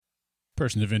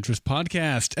Person of Interest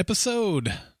Podcast,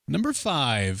 episode number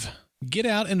 5. Get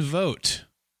out and vote.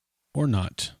 Or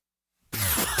not.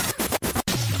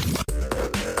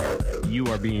 You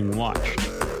are being watched.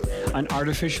 An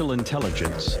artificial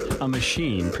intelligence, a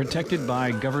machine protected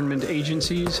by government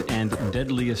agencies and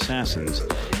deadly assassins,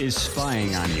 is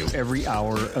spying on you every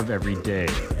hour of every day.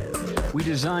 We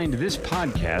designed this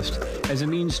podcast as a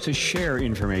means to share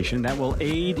information that will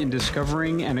aid in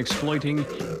discovering and exploiting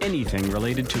anything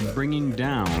related to bringing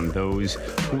down those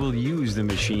who will use the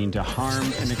machine to harm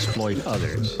and exploit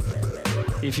others.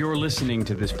 If you're listening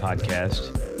to this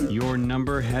podcast, your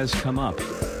number has come up,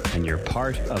 and you're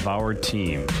part of our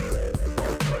team.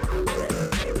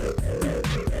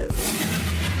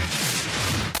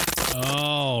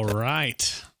 All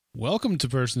right. Welcome to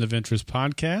Person of Interest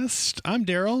Podcast. I'm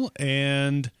Daryl,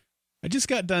 and I just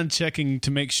got done checking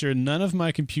to make sure none of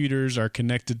my computers are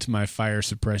connected to my fire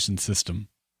suppression system.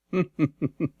 That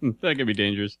could be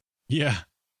dangerous. Yeah.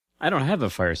 I don't have a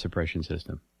fire suppression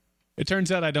system. It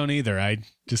turns out I don't either. I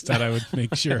just thought I would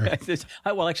make sure.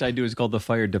 Well, actually, I do. It's called the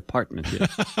fire department.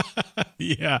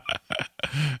 Yeah,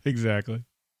 exactly.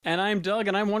 And I'm Doug,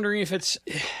 and I'm wondering if it's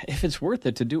worth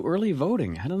it to do early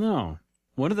voting. I don't know.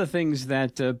 One of the things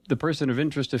that the Person of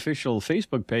Interest official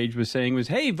Facebook page was saying was,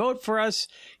 hey, vote for us,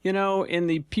 in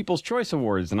the People's Choice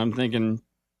Awards. And I'm thinking,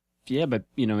 yeah, but,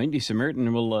 Indy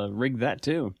Samaritan will rig that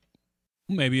too.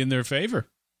 Maybe in their favor.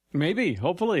 Maybe,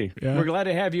 hopefully. Yeah. We're glad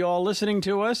to have you all listening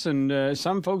to us, and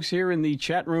some folks here in the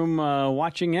chat room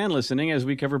watching and listening as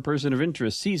we cover Person of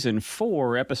Interest Season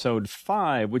 4, Episode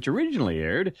 5, which originally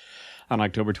aired on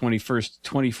October 21st,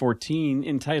 2014,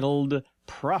 entitled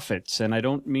Profits. And I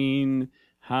don't mean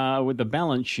with the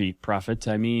balance sheet profits,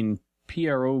 I mean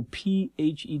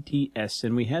P-R-O-P-H-E-T-S.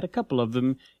 And we had a couple of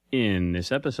them in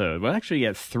this episode. Well, actually, you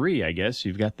got 3, I guess.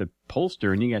 You've got the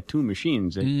pollster, and you got 2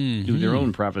 machines that do their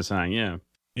own prophesying, yeah.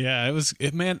 Yeah,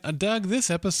 man, Doug, this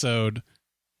episode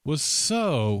was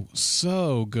so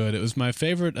good. It was my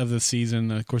favorite of the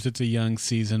season. Of course, it's a young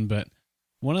season, but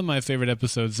one of my favorite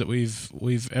episodes that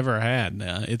we've ever had.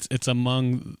 It's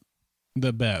among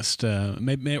the best,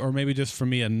 maybe just for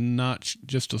me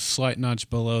just a slight notch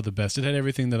below the best. It had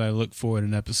everything that I look for in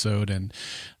an episode, and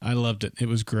I loved it. It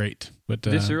was great. But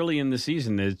this early in the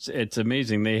season, it's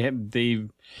amazing. They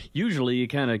usually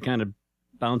kind of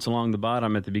bounce along the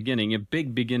bottom at the beginning, a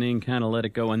big beginning, kind of let it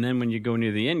go, and then when you go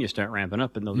near the end, you start ramping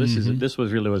up. And this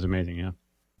was amazing, yeah.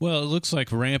 Well, it looks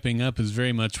like ramping up is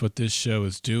very much what this show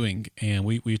is doing, and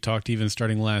we talked even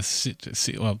starting not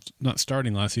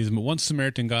starting last season, but once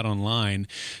Samaritan got online,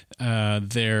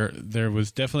 there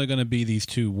was definitely going to be these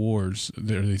 2 wars.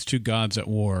 There are these 2 gods at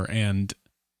war, and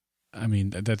I mean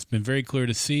that's been very clear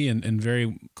to see and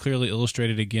very clearly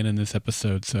illustrated again in this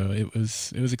episode. So it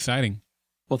was exciting.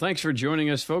 Well, thanks for joining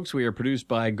us, folks. We are produced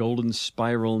by Golden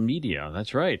Spiral Media.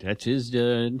 That's right. That's his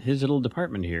little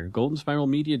department here,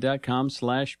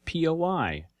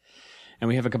 goldenspiralmedia.com/POI. And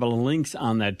we have a couple of links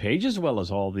on that page, as well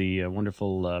as all the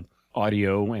wonderful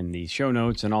audio and the show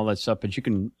notes and all that stuff. But you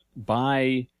can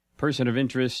buy Person of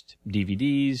Interest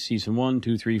DVDs, Season 1,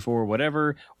 2, 3, 4,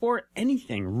 whatever, or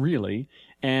anything, really.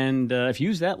 And if you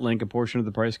use that link, a portion of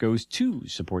the price goes to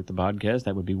support the podcast.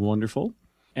 That would be wonderful.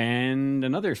 And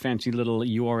another fancy little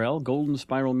URL,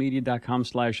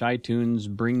 goldenspiralmedia.com/iTunes,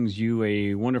 brings you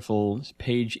a wonderful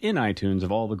page in iTunes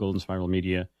of all the Golden Spiral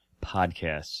Media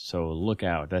podcasts. So look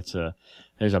out.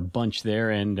 There's a bunch there,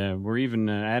 and we're even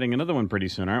adding another one pretty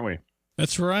soon, aren't we?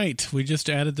 That's right. We just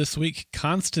added this week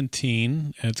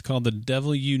Constantine. It's called The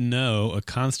Devil You Know, a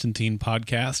Constantine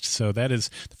podcast. So that is,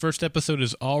 the first episode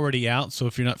is already out. So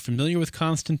if you're not familiar with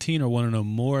Constantine or want to know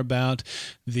more about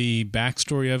the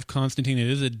backstory of Constantine, it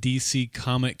is a DC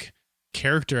comic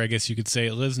character, I guess you could say.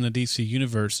 It lives in the DC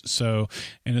universe. So,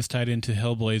 and it's tied into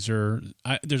Hellblazer.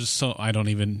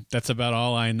 That's about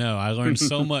all I know. I learned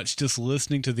so much just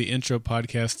listening to the intro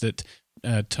podcast that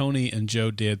Tony and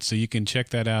Joe did. So you can check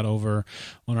that out over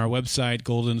on our website,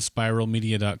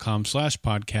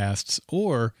 goldenspiralmedia.com/podcasts,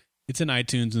 or it's in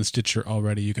iTunes and Stitcher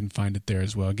already. You can find it there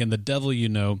as well. Again, The Devil You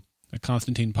Know, a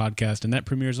Constantine podcast, and that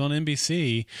premieres on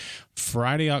NBC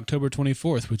Friday, October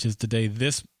 24th, which is the day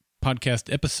this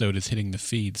podcast episode is hitting the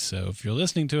feed. So if you're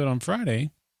listening to it on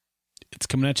Friday, it's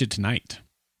coming at you tonight.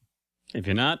 If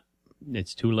you're not,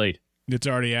 it's too late. It's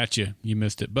already at you. You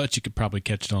missed it, but you could probably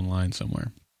catch it online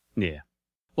somewhere. Yeah.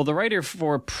 Well, the writer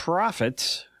for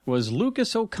Profits was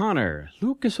Lucas O'Connor.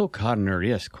 Lucas O'Connor,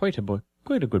 yes, quite a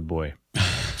good boy.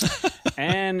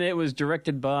 And it was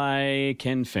directed by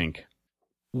Ken Fink.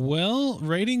 Well,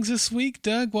 ratings this week,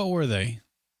 Doug, what were they?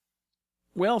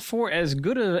 Well, for as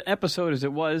good an episode as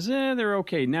it was, they're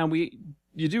okay. Now,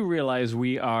 you do realize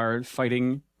we are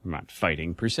fighting not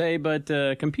fighting per se, but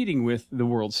competing with the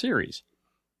World Series.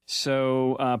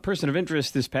 So, person of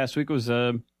interest this past week was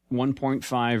a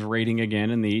 1.5 rating again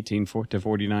in the 18 to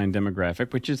 49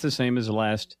 demographic, which is the same as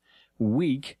last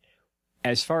week.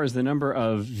 As far as the number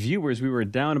of viewers, we were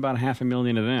down about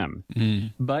 500,000 of them.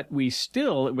 Mm. But we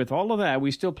still, with all of that, we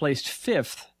still placed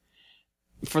 5th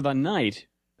for the night,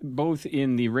 both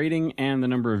in the rating and the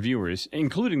number of viewers,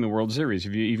 including the World Series,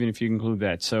 even if you include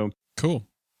that. So cool.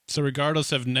 So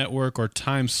regardless of network or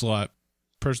time slot,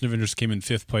 person of interest came in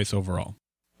 5th place overall.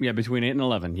 Yeah, between 8 and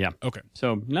 11, yeah. Okay.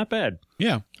 So not bad.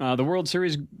 Yeah. The World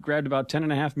Series grabbed about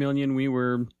 10.5 million. We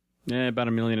were about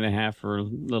 1.5 million or a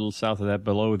little south of that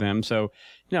below them. So,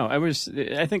 no,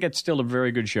 I think it's still a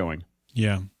very good showing.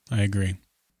 Yeah, I agree.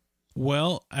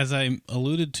 Well, as I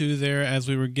alluded to there, as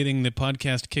we were getting the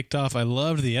podcast kicked off, I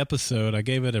loved the episode. I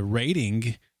gave it a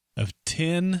rating of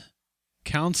 10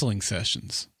 counseling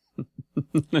sessions.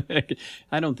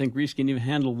 I don't think Reese can even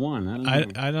handle one.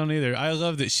 I don't either. I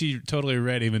love that she totally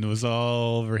read him and was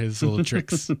all over his little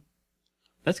tricks.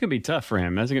 That's going to be tough for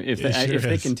him. If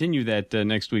they continue that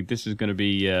next week, this is going to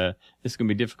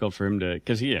be difficult for him to,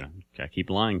 because got to keep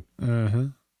lying. Uh-huh.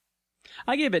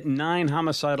 I gave it 9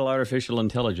 homicidal artificial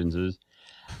intelligences.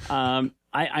 I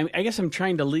guess I'm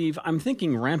trying to leave. I'm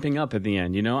thinking ramping up at the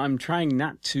end. I'm trying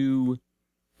to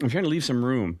leave some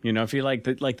room. I feel like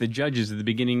the judges at the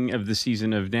beginning of the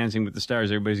season of Dancing with the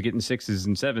Stars, everybody's getting 6s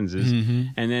and 7s, mm-hmm.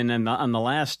 and then on the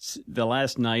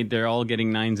last night they're all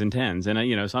getting 9s and 10s,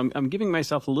 and so I'm giving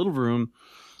myself a little room.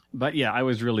 But yeah, I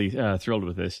was really thrilled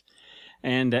with this.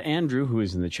 And Andrew, who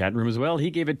is in the chat room as well, he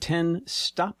gave it 10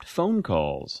 stopped phone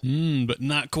calls. But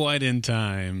not quite in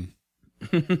time.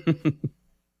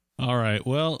 All right.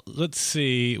 Well, let's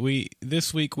see.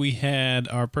 This week we had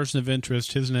our person of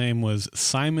interest. His name was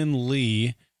Simon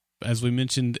Lee, as we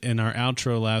mentioned in our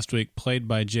outro last week, played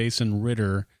by Jason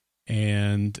Ritter.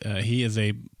 And he is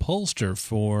a pollster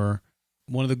for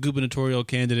one of the gubernatorial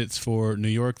candidates for New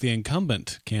York, the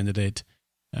incumbent candidate,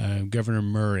 Governor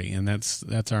Murray. And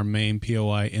that's our main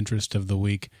POI interest of the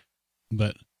week.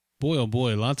 But boy, oh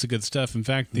boy, lots of good stuff. In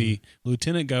fact, the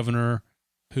lieutenant governor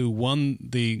who won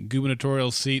the gubernatorial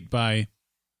seat by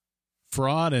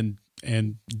fraud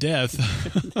and death,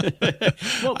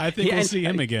 well, I think we'll see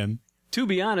him again. To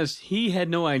be honest, he had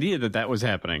no idea that was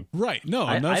happening. Right. No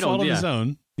fault of his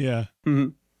own. Yeah.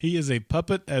 Mm-hmm. He is a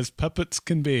puppet as puppets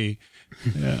can be.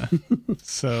 Yeah.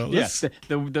 So yes,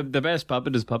 the best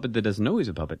puppet is a puppet that doesn't know he's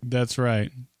a puppet. That's right.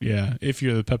 Yeah. If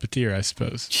you're the puppeteer, I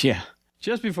suppose. Yeah.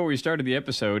 Just before we started the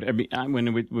episode, when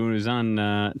it was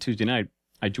on Tuesday night,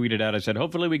 I tweeted out, I said,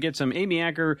 hopefully we get some Amy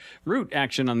Acker root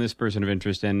action on this person of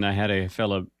interest. And I had a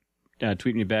fellow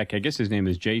tweet me back. I guess his name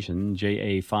is Jason,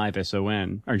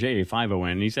 J-A-5-S-O-N, or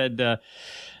J-A-5-O-N. And he said,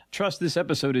 trust this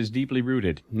episode is deeply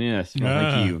rooted. Yes, well,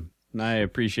 thank you. I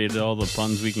appreciate all the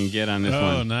puns we can get on this one.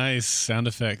 Oh, nice. Sound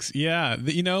effects. Yeah.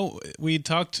 We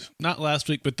talked, not last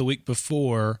week, but the week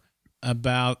before,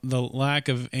 about the lack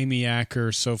of Amy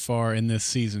Acker so far in this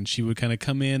season. She would kind of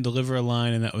come in, deliver a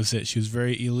line, and that was it. She was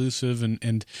very elusive.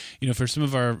 And for some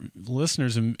of our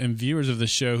listeners and viewers of the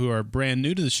show who are brand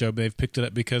new to the show, but they've picked it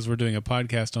up because we're doing a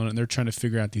podcast on it, and they're trying to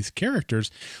figure out these characters,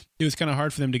 it was kind of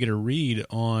hard for them to get a read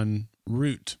on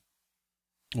Root.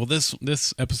 Well,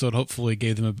 this episode hopefully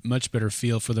gave them a much better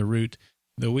feel for the Root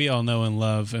that we all know and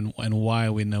love, and why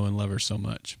we know and love her so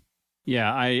much.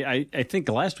 Yeah, I think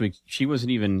last week she wasn't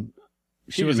even...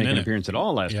 She didn't make an appearance at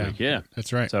all last week. Yeah,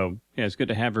 that's right. So, yeah, it's good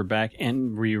to have her back.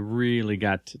 And we really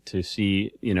got to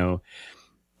see,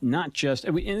 not just,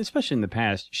 and especially in the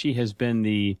past, she has been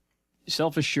the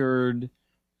self-assured,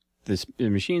 the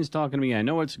machine's talking to me, I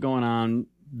know what's going on,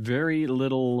 very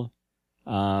little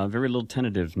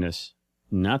tentativeness.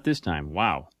 Not this time.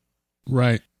 Wow.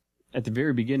 Right. At the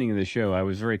very beginning of the show, I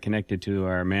was very connected to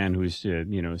our man who's,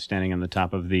 standing on the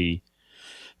top of the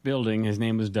building. His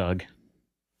name was Doug.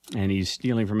 And he's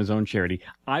stealing from his own charity.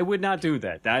 I would not do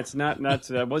that.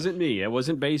 That wasn't me. It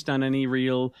wasn't based on any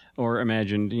real or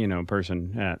imagined,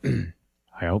 person.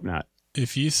 I hope not.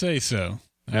 If you say so.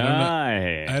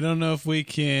 I don't know if we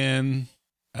can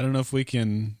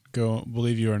go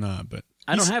believe you or not, but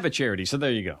I don't have a charity, so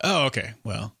there you go. Oh, okay.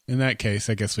 Well, in that case,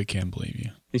 I guess we can believe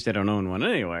you. At least I don't own one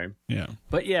anyway. Yeah.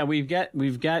 But yeah, we've got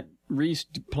Reese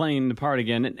playing the part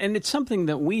again, and it's something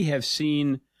that we have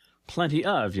seen plenty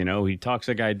of. He talks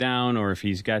a guy down, or if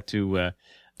he's got to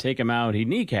take him out, he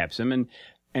kneecaps him,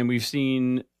 and we've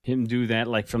seen him do that,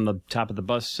 like from the top of the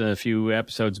bus a few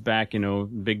episodes back.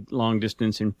 Big long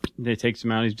distance, and it takes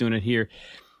him out. He's doing it here,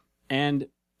 and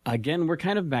again, we're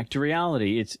kind of back to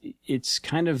reality. It's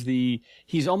kind of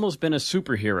he's almost been a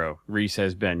superhero. Reese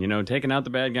has been, taking out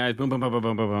the bad guys, boom, boom, boom, boom,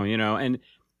 boom, boom, boom, and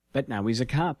but now he's a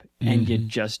cop, and you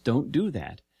just don't do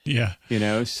that. Yeah.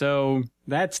 So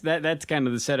that's kind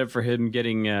of the setup for him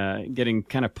getting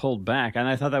kind of pulled back. And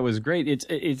I thought that was great.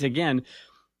 It's again,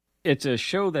 it's a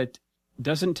show that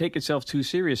doesn't take itself too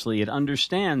seriously. It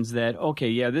understands that, okay,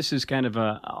 yeah, this is kind of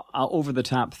a over the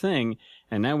top thing.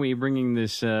 And now we're bringing our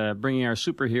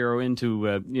superhero into,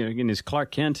 in his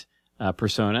Clark Kent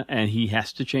persona, and he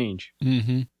has to change.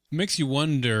 Mm-hmm. It makes you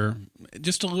wonder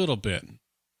just a little bit.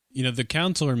 The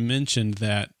counselor mentioned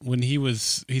that when he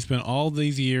spent all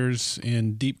these years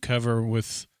in deep cover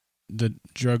with the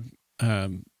drug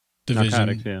division.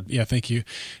 Narcotics, yeah, thank you.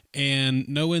 And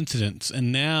no incidents.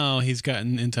 And now he's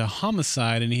gotten into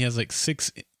homicide, and he has like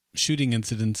 6 shooting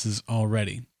incidences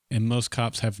already. And most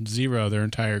cops have 0 their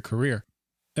entire career.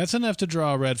 That's enough to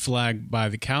draw a red flag by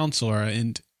the counselor.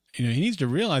 And, he needs to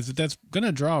realize that that's going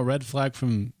to draw a red flag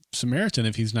from Samaritan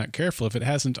if he's not careful, if it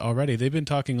hasn't already. They've been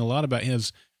talking a lot about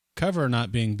his cover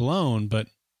not being blown, but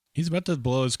he's about to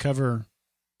blow his cover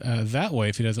that way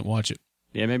if he doesn't watch it.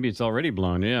 Yeah, maybe it's already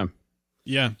blown, yeah.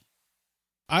 Yeah.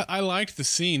 I liked the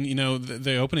scene,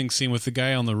 the opening scene with the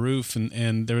guy on the roof,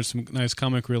 and there was some nice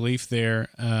comic relief there.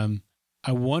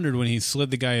 I wondered when he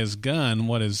slid the guy his gun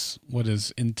what his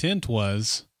intent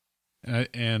was,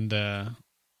 and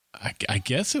I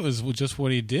guess it was just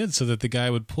what he did so that the guy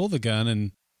would pull the gun,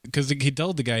 and because he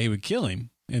told the guy he would kill him.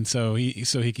 And so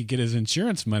he could get his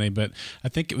insurance money, but I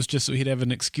think it was just so he'd have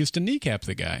an excuse to kneecap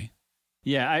the guy.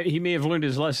 Yeah, he may have learned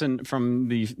his lesson from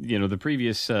the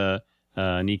previous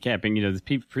kneecapping.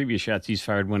 The previous shots he's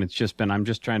fired when it's just been, I'm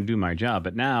just trying to do my job.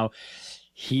 But now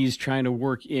he's trying to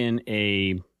work in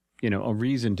a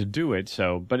reason to do it.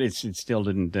 So, but it still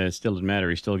didn't matter.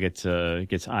 He still gets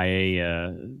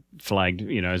IA flagged,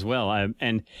 as well.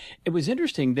 And it was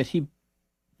interesting that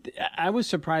I was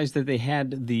surprised that they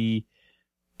had the.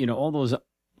 All those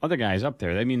other guys up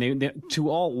there. I mean, they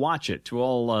to all watch it, to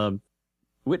all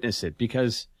witness it,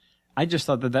 because I just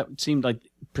thought that seemed like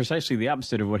precisely the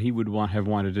opposite of what he would have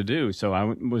wanted to do. So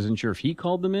I wasn't sure if he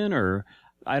called them in, or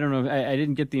I don't know. I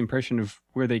didn't get the impression of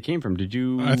where they came from. Did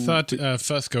you? I thought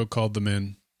Fusco called them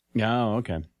in. Oh,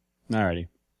 okay. Alrighty.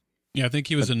 Yeah, I think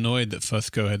he was annoyed that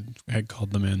Fusco had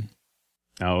called them in.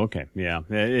 Oh, okay. Yeah,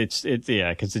 it's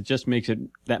because it just makes it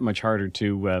that much harder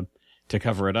to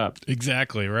cover it up.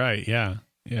 Exactly right. Yeah.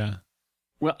 Yeah.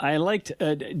 Well, I liked.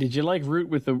 Did you like Root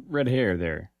with the red hair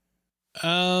there?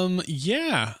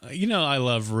 Yeah. I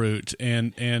love Root,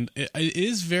 and it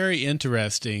is very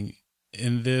interesting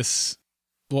in this.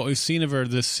 What we've seen of her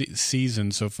this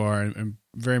season so far, and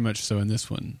very much so in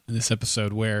this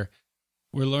episode, where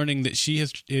we're learning that she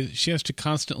has to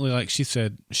constantly, like she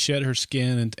said, shed her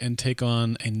skin and take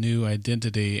on a new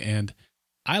identity. And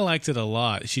I liked it a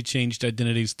lot. She changed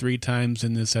identities 3 times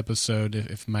in this episode,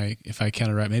 if I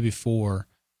counted right, maybe 4,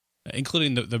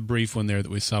 including the brief one there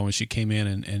that we saw when she came in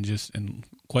and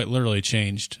quite literally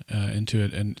changed into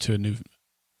a new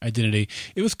identity.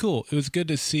 It was cool. It was good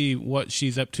to see what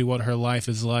she's up to, what her life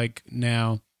is like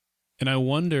now. And I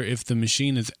wonder if the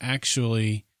machine is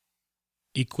actually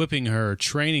equipping her,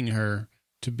 training her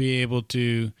to be able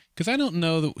to, because I don't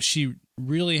know that she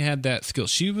really had that skill.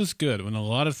 She was good in a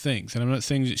lot of things, and I'm not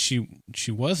saying that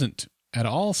she wasn't at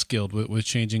all skilled with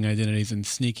changing identities and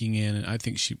sneaking in, and I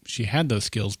think she had those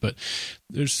skills, but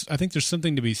I think there's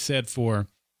something to be said for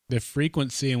the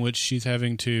frequency in which she's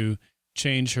having to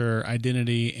change her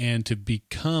identity and to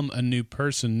become a new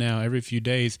person now every few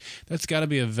days. That's got to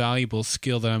be a valuable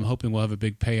skill that I'm hoping will have a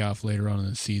big payoff later on in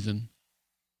the season.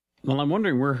 Well, I'm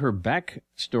wondering where her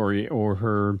backstory or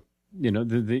her, we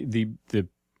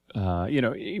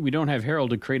don't have Harold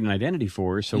to create an identity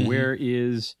for her. So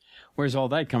where's all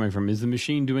that coming from? Is the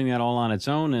machine doing that all on its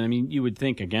own? And I mean, you would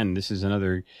think, again, this is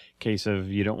another case of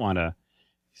you don't want to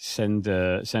send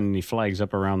any flags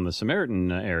up around the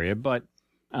Samaritan area, but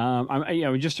I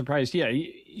was just surprised. Yeah,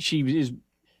 she is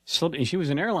slipping. She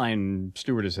was an airline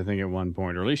stewardess, I think, at one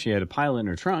point, or at least she had a pilot in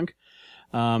her trunk.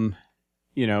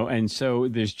 And so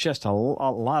there's just a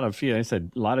lot of, I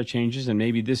said, a lot of changes, and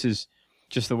maybe this is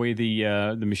just the way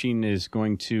the machine is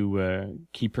going to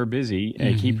keep her busy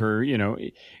and keep her,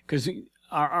 because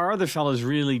our other fellows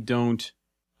really don't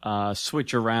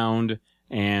switch around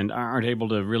and aren't able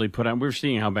to really put on. We're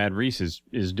seeing how bad Reese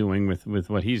is doing with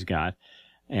what he's got.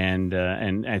 And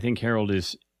I think Harold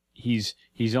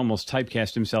he's almost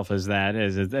typecast himself as that,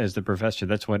 as the professor.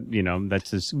 That's what,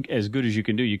 that's as good as you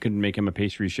can do. You couldn't make him a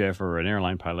pastry chef or an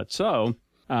airline pilot. So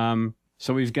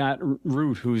we've got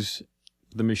Root, who's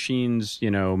the machine's,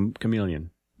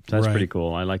 chameleon. So that's pretty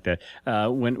cool. I like that.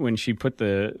 When she took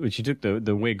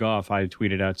the wig off, I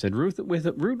tweeted out, said Root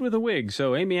with a wig.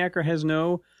 So Amy Acker has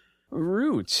no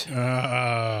roots.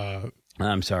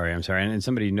 I'm sorry. And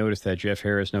somebody noticed that. Jeff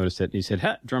Harris noticed it. He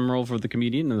said, drum roll for the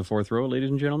comedian in the fourth row, ladies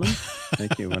and gentlemen.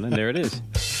 Thank you. Well, and there it is.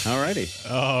 All righty.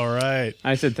 All right.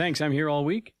 I said, thanks. I'm here all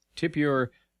week. Tip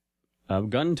your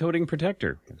gun-toting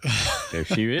protector. There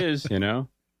she is,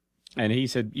 And he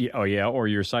said, or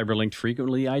your cyber-linked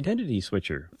frequently identity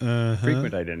switcher.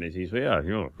 Frequent identity switcher.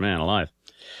 Yeah, oh, man alive.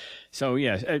 So,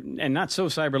 yes, and not so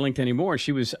cyber-linked anymore.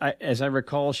 She was, as I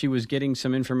recall, she was getting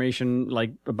some information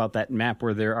like about that map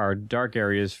where there are dark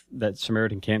areas that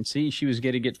Samaritan can't see. She was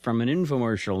getting it from an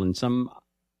infomercial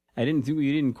and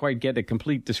we didn't quite get a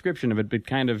complete description of it, but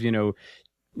kind of,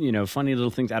 funny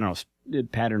little things. I don't know,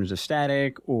 patterns of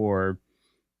static or,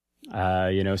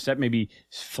 maybe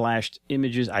flashed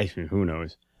images. Who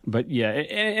knows? But yeah,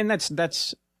 and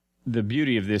that's the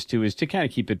beauty of this too, is to kind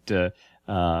of keep it,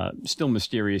 still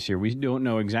mysterious here. We don't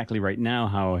know exactly right now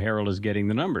how Harold is getting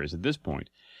the numbers at this point.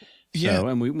 So,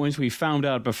 and once we found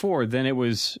out before, then it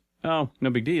was, no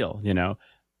big deal,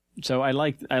 So I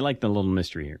like the little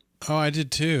mystery here. Oh, I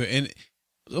did too. And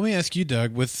let me ask you,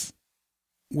 Doug, with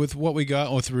what we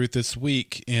got with Ruth this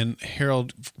week, and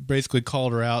Harold basically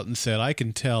called her out and said, I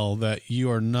can tell that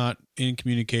you are not in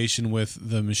communication with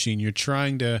the machine. You're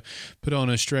trying to put on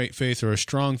a straight face or a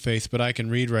strong face, but I can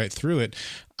read right through it.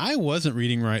 I wasn't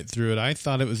reading right through it. I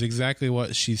thought it was exactly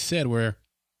what she said, where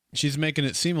she's making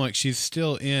it seem like she's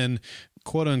still in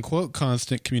quote unquote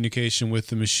constant communication with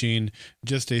the machine,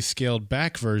 just a scaled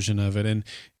back version of it. And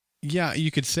yeah, you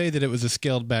could say that it was a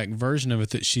scaled back version of it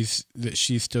that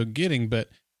she's still getting, but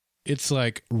it's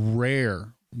like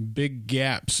rare, big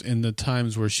gaps in the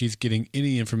times where she's getting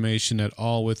any information at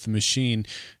all with the machine.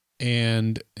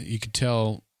 And you could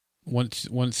tell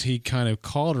once he kind of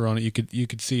called her on it, you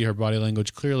could see her body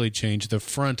language clearly change. The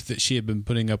front that she had been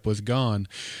putting up was gone.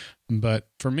 But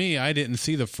for me, I didn't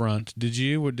see the front. Did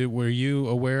you? Were you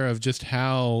aware of just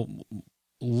how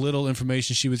little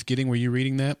information she was getting? Were you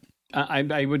reading that?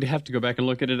 I would have to go back and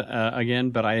look at it again,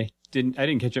 but I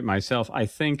didn't catch it myself. I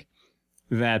think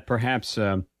that perhaps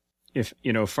if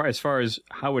as far as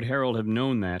how would Harold have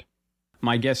known that,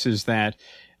 my guess is that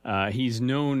he's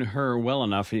known her well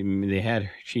enough. He had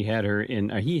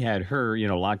her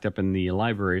locked up in the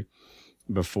library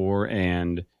before,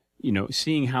 and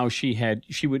seeing how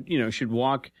she'd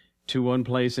walk to one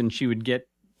place and she would get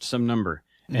some number.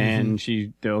 And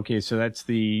okay, so that's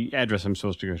the address I'm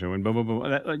supposed to go to, and boom, boom,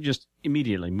 boom, just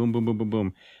immediately, boom, boom, boom, boom,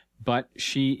 boom. But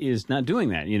she is not doing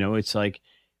that. It's like,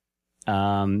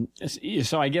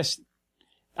 so I guess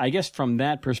from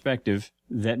that perspective,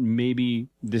 that maybe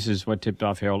this is what tipped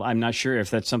off Harold. I'm not sure if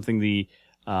that's something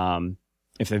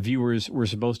if the viewers were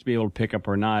supposed to be able to pick up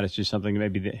or not. It's just something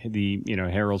maybe the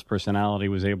Harold's personality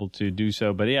was able to do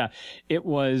so. But yeah, it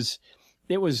was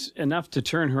enough to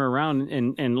turn her around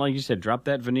and like you said, drop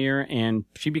that veneer, and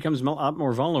she becomes a lot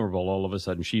more vulnerable all of a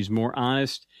sudden. She's more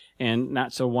honest and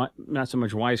not so much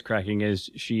wisecracking as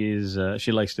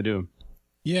she likes to do.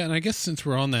 Yeah, and I guess since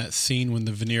we're on that scene when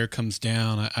the veneer comes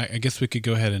down, I guess we could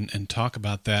go ahead and talk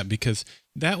about that, because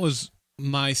that was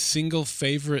my single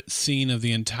favorite scene of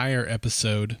the entire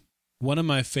episode. One of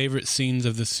my favorite scenes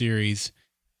of the series,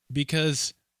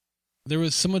 because there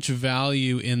was so much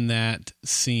value in that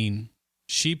scene.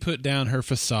 She put down her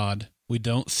facade. We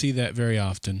don't see that very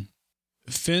often.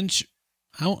 Finch,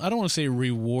 I don't want to say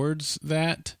rewards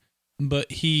that, but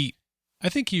I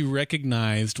think he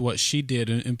recognized what she did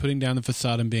in putting down the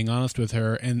facade and being honest with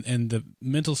her, and the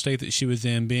mental state that she was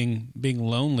in, being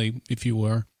lonely, if you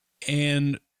were.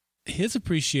 And his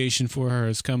appreciation for her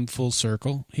has come full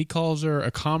circle. He calls her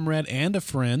a comrade and a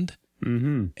friend.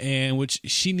 And which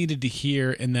she needed to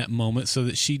hear in that moment, so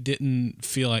that she didn't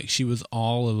feel like she was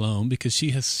all alone, because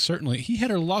he had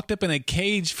her locked up in a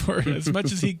cage for as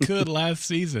much as he could last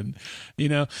season,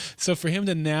 so for him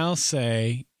to now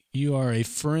say, you are a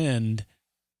friend,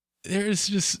 there's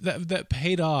just that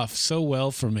paid off so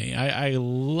well for me. I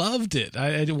loved it.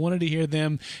 I wanted to hear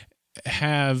them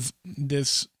have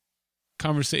this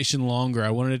conversation longer.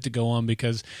 I wanted it to go on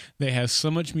because they have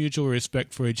so much mutual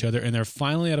respect for each other, and they're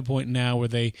finally at a point now where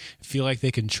they feel like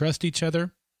they can trust each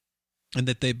other, and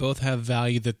that they both have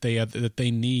value that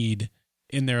they need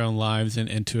in their own lives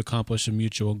and to accomplish a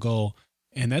mutual goal.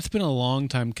 And that's been a long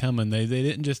time coming. They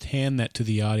didn't just hand that to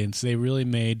the audience. They really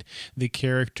made the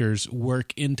characters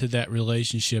work into that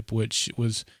relationship, which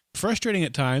was frustrating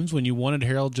at times when you wanted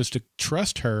Harold just to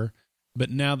trust her. But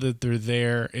now that they're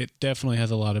there, it definitely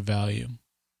has a lot of value.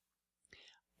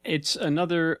 It's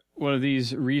another one of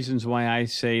these reasons why I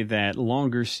say that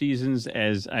longer seasons,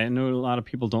 as I know a lot of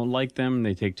people don't like them,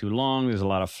 they take too long, there's a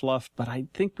lot of fluff, but I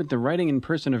think with the writing and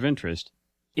person of interest,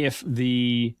 if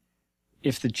the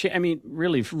if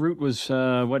really, if Root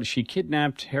was she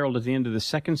kidnapped Harold at the end of the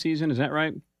second season? Is that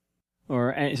right?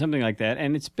 Or something like that.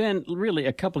 And it's been really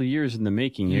a couple of years in the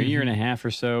making, a year and a half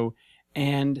or so.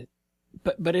 And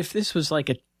but if this was like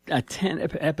a 10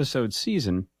 episode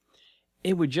season,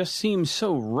 it would just seem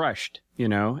so rushed,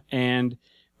 and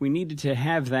we needed to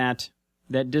have that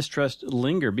distrust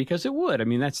linger, because it would. I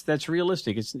mean, that's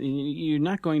realistic. You're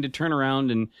not going to turn around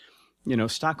and,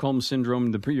 Stockholm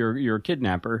syndrome your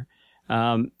kidnapper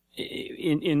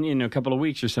in a couple of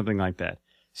weeks or something like that.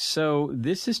 So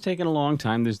this has taken a long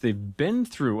time. They've been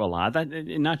through a lot,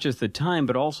 not just the time,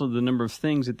 but also the number of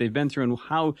things that they've been through and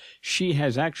how she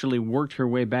has actually worked her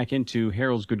way back into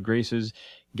Harold's good graces,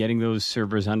 getting those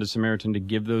servers onto Samaritan to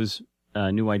give those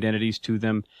new identities to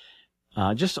them.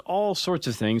 Just all sorts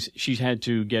of things. She's had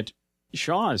to get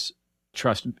Shaw's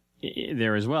trust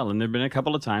there as well. And there have been a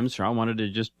couple of times Shaw wanted to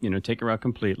just, take her out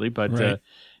completely. But,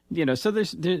 right. So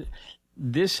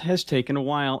this has taken a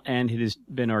while, and it has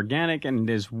been organic, and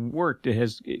it has worked. It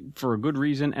has for a good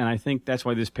reason, and I think that's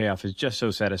why this payoff is just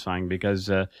so satisfying, because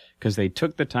they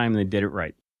took the time and they did it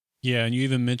right. Yeah, and you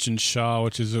even mentioned Shaw,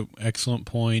 which is an excellent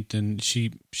point. And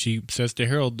she says to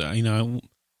Harold, I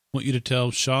want you to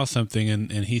tell Shaw something,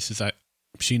 and he says,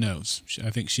 she knows. I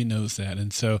think she knows that.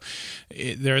 And so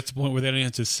they're at the point where they don't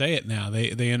have to say it now.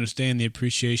 They understand the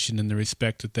appreciation and the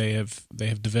respect that they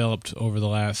have developed over the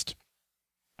last.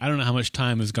 I don't know how much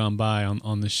time has gone by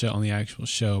on the show, on the actual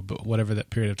show, but whatever that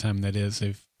period of time that is,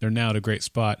 they're now at a great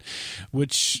spot,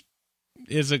 which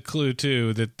is a clue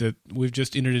too that we've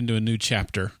just entered into a new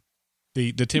chapter.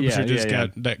 The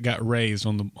temperature got raised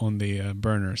on the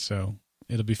burner, so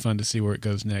it'll be fun to see where it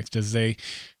goes next, as they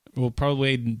will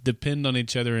probably depend on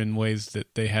each other in ways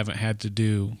that they haven't had to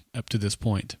do up to this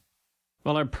point.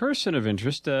 Well, our person of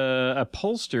interest, a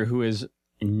pollster who is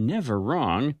never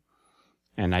wrong,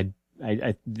 and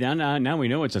now we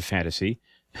know it's a fantasy.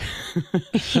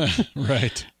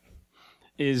 Right.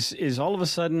 Is all of a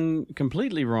sudden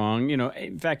completely wrong.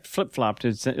 In fact, flip-flopped,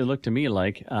 it looked to me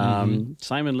like.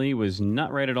 Simon Lee was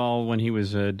not right at all when he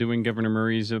was doing Governor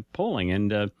Murray's polling.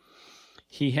 And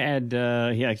he had,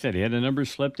 like I said, he had the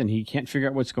numbers flipped, and he can't figure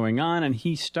out what's going on. And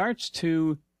he starts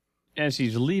to, as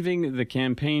he's leaving the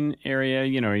campaign area,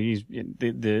 he's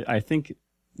I think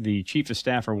the chief of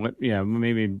staff or what,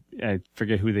 maybe I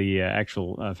forget who the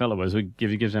actual fellow was who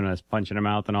gives him a punch in the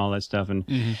mouth and all that stuff.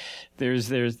 And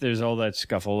there's all that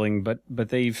scuffling, but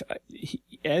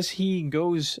as he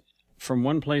goes from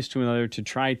one place to another to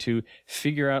try to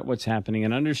figure out what's happening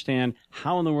and understand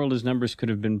how in the world his numbers could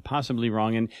have been possibly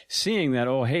wrong, and seeing that,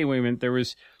 oh, hey, wait a minute, there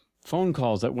was phone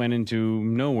calls that went into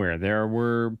nowhere. There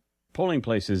were polling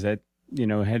places that,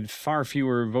 had far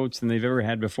fewer votes than they've ever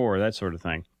had before, that sort of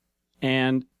thing.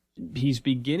 And he's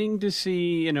beginning to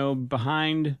see,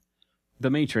 behind the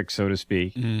matrix, so to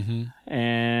speak. Mm-hmm.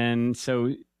 And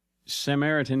so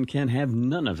Samaritan can have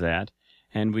none of that.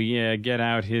 And we get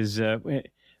out his...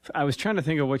 I was trying to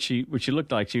think of what she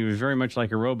looked like. She was very much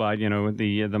like a robot, with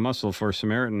the muscle for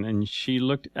Samaritan. And she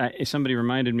looked... somebody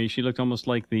reminded me, she looked almost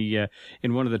like the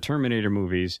in one of the Terminator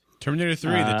movies. Terminator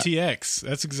 3, the TX.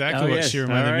 That's exactly what she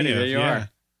reminded me of. There you are.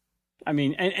 I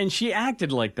mean, and she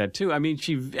acted like that, too. I mean,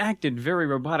 she acted very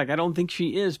robotic. I don't think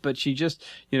she is, but she just,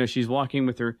 she's walking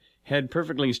with her head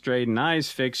perfectly straight and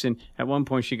eyes fixed. And at one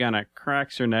point, she kind of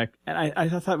cracks her neck. And I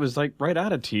thought that was like right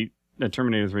out of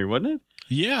Terminator 3, wasn't it?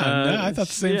 Yeah, I thought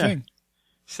the same thing.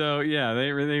 So, yeah, they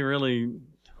really,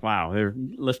 wow, they're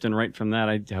lifting right from that.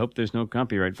 I hope there's no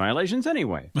copyright violations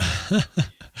anyway.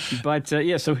 But,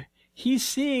 so he's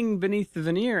seeing beneath the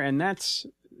veneer, and that's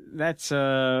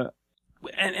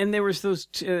And there was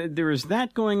there was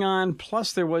that going on.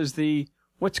 Plus, there was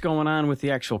what's going on with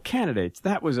the actual candidates.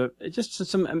 That was just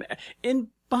some in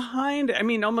behind. I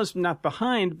mean, almost not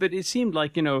behind, but it seemed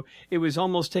like it was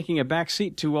almost taking a back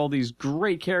seat to all these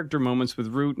great character moments with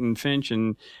Root and Finch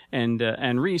and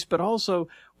Reese. But also,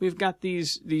 we've got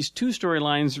these two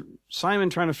storylines: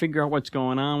 Simon trying to figure out what's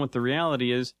going on, what the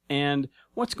reality is, and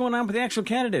what's going on with the actual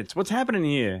candidates. What's happening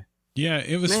here? Yeah,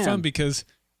 it was fun because.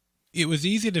 It was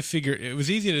easy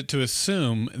to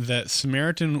assume that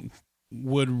Samaritan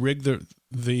would rig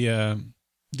the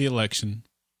election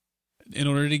in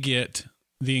order to get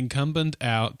the incumbent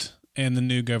out and the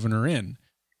new governor in.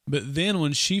 But then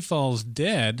when she falls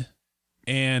dead,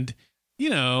 and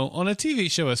on a TV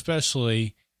show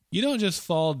especially, you don't just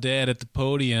fall dead at the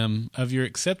podium of your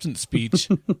acceptance speech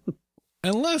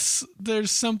unless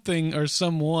there's something or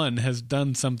someone has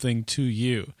done something to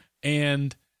you.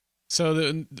 And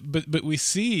so, but we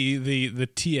see the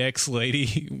TX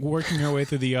lady working her way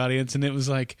through the audience, and it was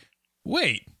like,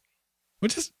 wait,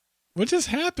 what just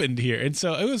happened here? And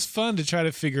so it was fun to try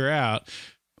to figure out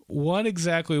what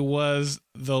exactly was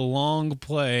the long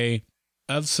play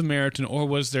of Samaritan, or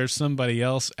was there somebody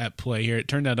else at play here? It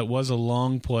turned out it was a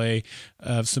long play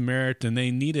of Samaritan.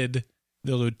 They needed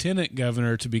the lieutenant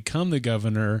governor to become the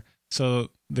governor, so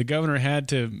the governor had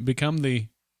to become the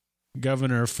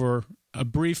governor for a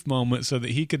brief moment so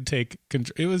that he could take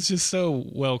control. It was just so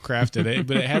well crafted,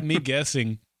 but it had me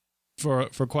guessing for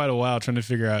quite a while, trying to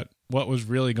figure out what was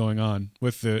really going on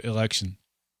with the election.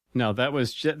 No, that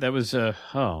was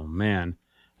oh man.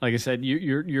 Like I said,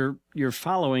 you're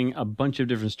following a bunch of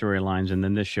different storylines, and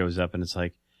then this shows up, and it's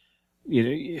like,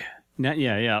 I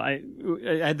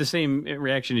had the same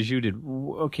reaction as you did.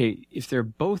 Okay, if they're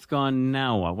both gone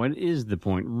now, what is the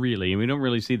point really? And we don't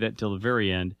really see that till the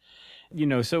very end.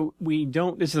 So we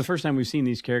don't. This is the first time we've seen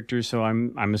these characters, so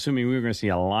I'm assuming we're going to see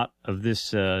a lot of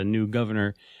this new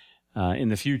governor in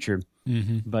the future.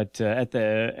 Mm-hmm. But at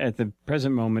the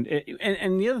present moment,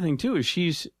 and the other thing too is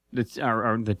she's the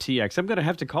TX. I'm going to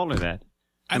have to call her that.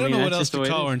 I don't know what else to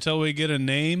call her until we get a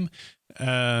name.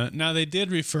 Now they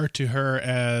did refer to her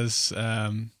as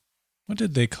what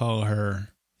did they call her?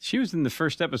 She was in the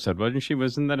first episode, wasn't she?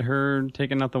 Wasn't that her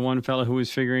taking out the one fella who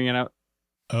was figuring it out?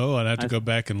 Oh, I'd have to go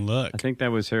back and look. I think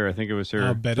that was her.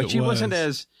 I'll bet but it she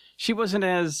was. She wasn't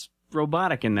as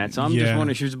robotic in that. So I'm just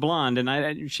wondering. She was blonde,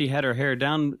 and she had her hair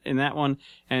down in that one,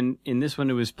 and in this one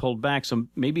it was pulled back. So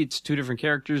maybe it's two different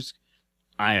characters.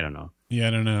 I don't know. Yeah,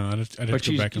 I don't know. I'd have to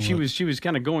go back and look. She was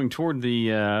kind of going toward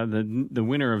the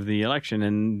winner of the election,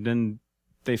 and then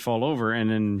they fall over, and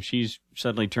then she's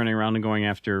suddenly turning around and going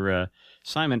after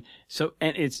Simon. So,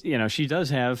 and it's she does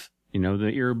have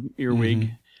the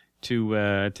earwig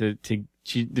to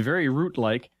she the very root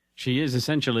like she is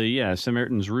essentially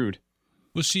Samaritan's root.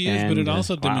 Well, she is, but it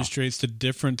also demonstrates the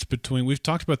difference between. We've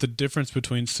talked about the difference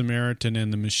between Samaritan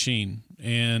and the machine,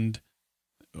 and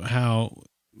how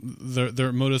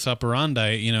their modus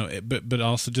operandi, but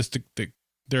also just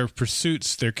their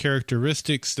pursuits, their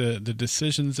characteristics, the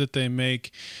decisions that they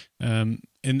make, and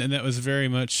that was very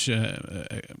much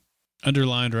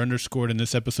underlined or underscored in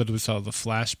this episode. We saw the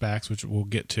flashbacks, which we'll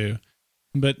get to.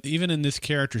 But even in this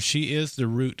character, she is the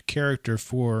root character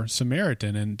for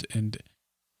Samaritan, and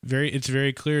it's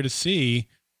very clear to see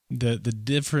the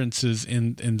differences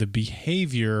in the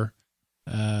behavior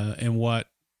and what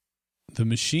the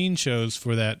machine shows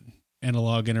for that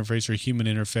analog interface or human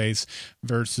interface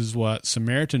versus what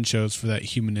Samaritan shows for that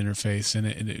human interface. And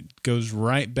it goes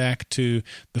right back to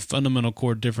the fundamental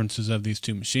core differences of these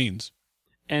two machines.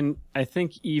 And I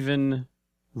think even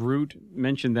Root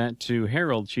mentioned that to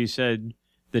Harold. She said,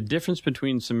 the difference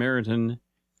between Samaritan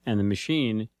and the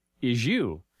machine is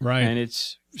you. Right. And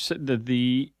it's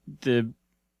the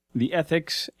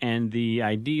ethics and the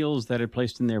ideals that are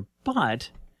placed in there.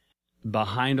 But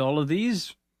behind all of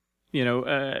these,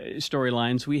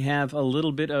 storylines, we have a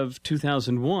little bit of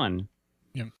 2001.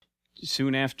 Yep.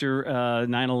 Soon after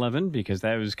 9/11, because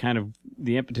that was kind of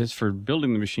the impetus for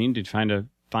building the machine to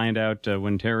find out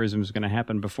when terrorism is going to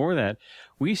happen. Before that,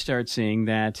 we start seeing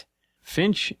that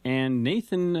Finch and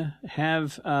Nathan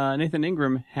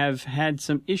Ingram have had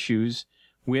some issues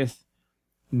with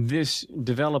this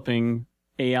developing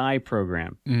AI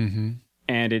program. Mm-hmm.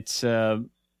 And it's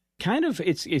kind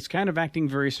of acting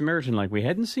very Samaritan-like. We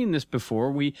hadn't seen this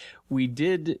before. We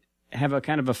did have a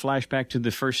kind of a flashback to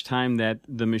the first time that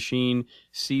the machine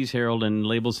sees Harold and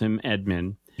labels him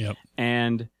Edmund. Yep.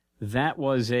 And that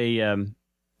was it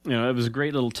was a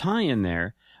great little tie-in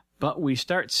there. But we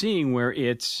start seeing where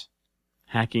it's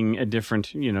hacking a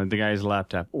different, the guy's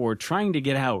laptop, or trying to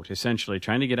get out, essentially,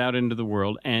 trying to get out into the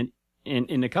world. And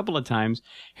in a couple of times,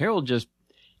 Harold just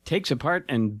takes apart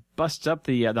and busts up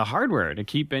the hardware to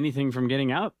keep anything from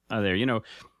getting out of there.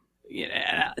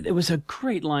 It was a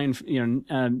great line.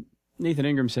 Nathan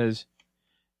Ingram says,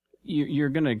 "You're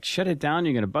going to shut it down.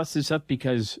 You're going to bust this up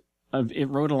because it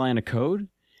wrote a line of code,"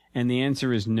 and the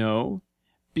answer is no,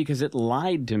 because it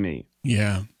lied to me.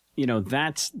 Yeah.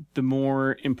 That's the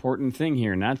more important thing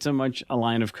here. Not so much a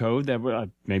line of code that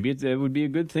maybe it would be a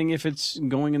good thing if it's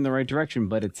going in the right direction,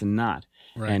 but it's not.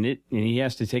 Right. And he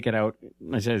has to take it out,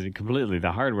 I said, completely,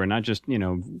 the hardware, not just,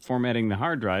 formatting the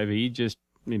hard drive. He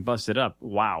busted up.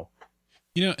 Wow.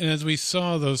 And as we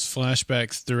saw those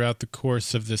flashbacks throughout the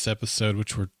course of this episode,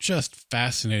 which were just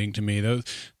fascinating to me,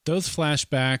 those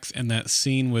flashbacks and that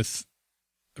scene with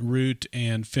Root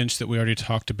and Finch that we already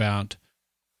talked about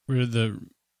were the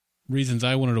reasons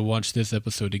I wanted to watch this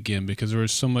episode again, because there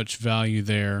was so much value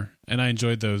there, and I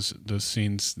enjoyed those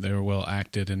scenes. They were well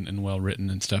acted and well written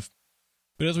and stuff.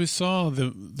 But as we saw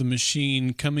the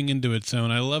machine coming into its own,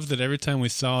 I love that every time we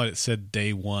saw it, it said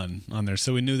day 1 on there.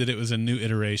 So we knew that it was a new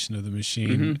iteration of the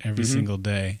machine every single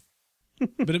day.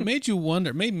 But it made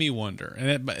me wonder.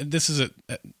 And this is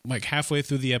like halfway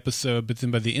through the episode, but then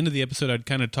by the end of the episode, I'd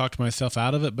kind of talked myself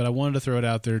out of it, but I wanted to throw it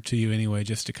out there to you anyway,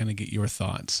 just to kind of get your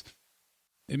thoughts.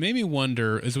 It made me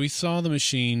wonder, as we saw the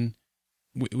machine,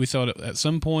 we saw it at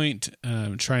some point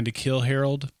trying to kill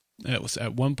Harold. It was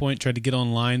at one point tried to get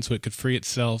online so it could free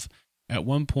itself. At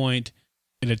one point,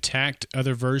 it attacked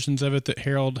other versions of it that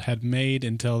Harold had made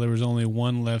until there was only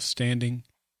one left standing.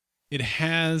 It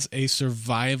has a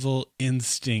survival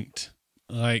instinct,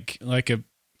 like a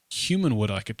human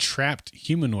would, like a trapped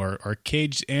human or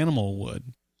caged animal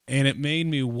would. And it made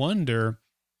me wonder,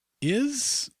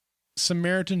 is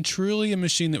Samaritan truly a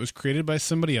machine that was created by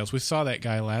somebody else? We saw that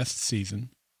guy last season.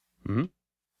 Mm-hmm.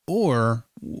 Or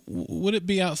would it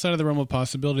be outside of the realm of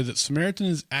possibility that Samaritan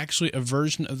is actually a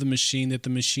version of the machine that the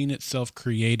machine itself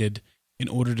created in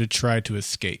order to try to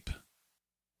escape?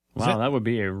 Wow, that would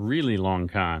be a really long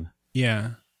con.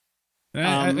 Yeah.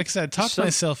 Like I said, I talked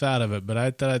myself out of it, but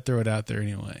I thought I'd throw it out there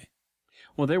anyway.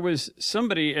 Well, there was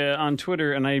somebody on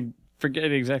Twitter, and I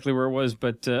forget exactly where it was,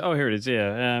 but here it is.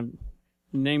 Yeah,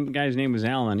 guy's name was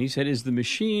Alan. He said, "Is the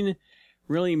machine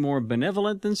really more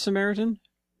benevolent than Samaritan?"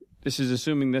 This is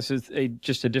assuming this is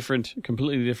just a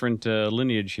completely different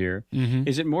lineage here. Mm-hmm.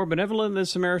 Is it more benevolent than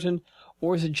Samaritan,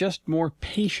 or is it just more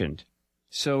patient?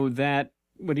 So that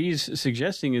what he's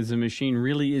suggesting is the machine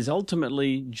really is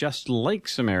ultimately just like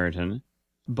Samaritan,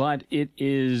 but it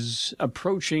is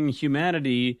approaching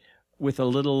humanity with a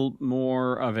little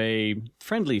more of a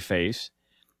friendly face,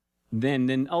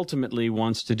 then ultimately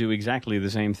wants to do exactly the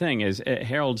same thing. As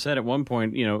Harold said at one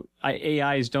point,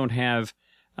 AIs don't have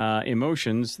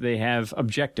emotions, they have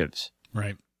objectives.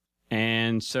 Right.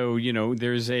 And so,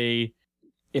 there's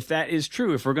if that is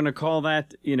true, if we're going to call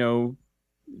that,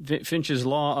 Finch's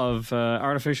law of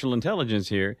artificial intelligence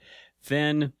here,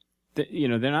 then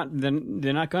they're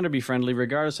not going to be friendly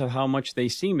regardless of how much they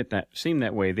seem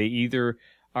that way. They either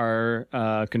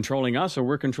are controlling us or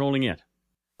we're controlling it.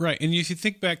 Right. And if you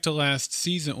think back to last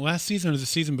season or the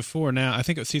season before now, I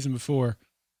think it was season before.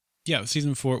 Yeah, it was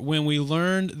season 4, when we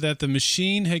learned that the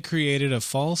machine had created a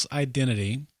false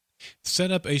identity,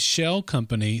 set up a shell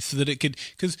company so that it could,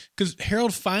 because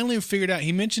Harold finally figured out,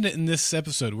 he mentioned it in this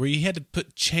episode, where he had to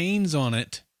put chains on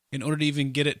it in order to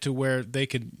even get it to where they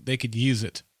could use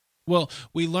it. Well,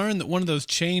 we learned that one of those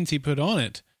chains he put on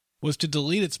it was to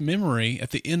delete its memory at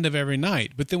the end of every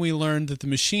night. But then we learned that the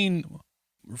machine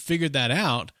figured that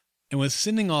out and was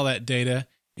sending all that data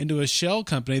into a shell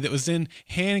company that was then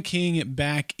hand keying it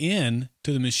back in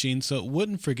to the machine so it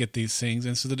wouldn't forget these things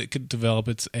and so that it could develop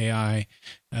its AI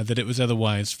that it was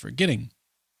otherwise forgetting.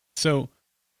 So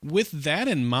with that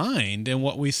in mind and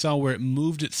what we saw where it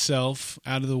moved itself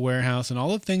out of the warehouse and all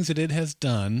the things that it has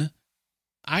done,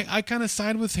 I kind of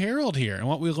side with Harold here. And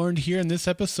what we learned here in this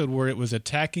episode where it was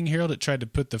attacking Harold, it tried to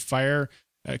put the fire,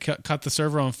 caught the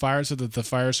server on fire so that the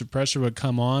fire suppressor would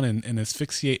come on and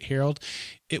asphyxiate Harold.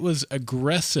 It was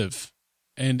aggressive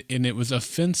and it was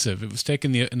offensive. It was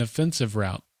taking an offensive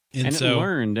route. And so, it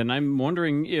learned, and I'm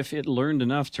wondering if it learned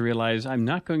enough to realize I'm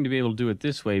not going to be able to do it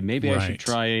this way. Maybe I should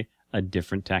try a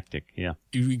different tactic. Yeah,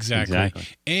 exactly.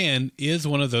 And is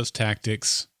one of those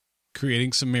tactics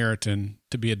creating Samaritan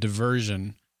to be a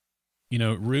diversion?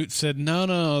 Root said,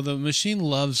 no, the machine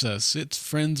loves us. It's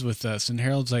friends with us. And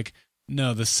Harold's like,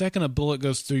 no, the second a bullet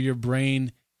goes through your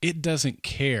brain, it doesn't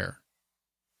care.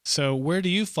 So where do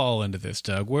you fall into this,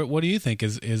 Doug? What do you think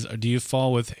do you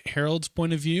fall with Harold's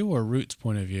point of view or Root's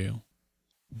point of view?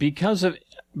 Because of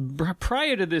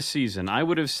prior to this season, I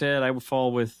would have said I would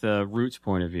fall with Root's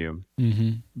point of view.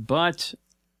 Mm-hmm. But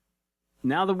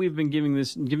now that we've been given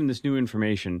this new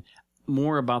information,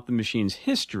 more about the machine's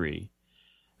history,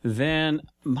 then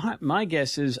my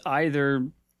guess is either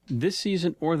this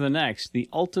season or the next, the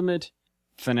ultimate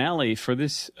finale for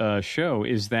this show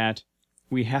is that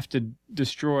we have to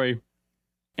destroy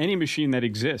any machine that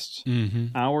exists,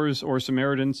 ours or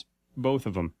Samaritan's, both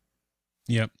of them.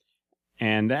 Yep.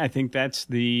 And I think that's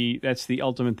the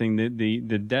ultimate thing. The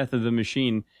death of the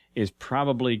machine is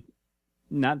probably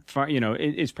not far.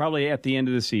 It's probably at the end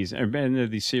of the season or end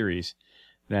of the series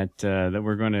that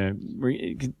we're going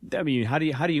to. I mean, how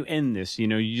do you end this?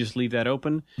 You just leave that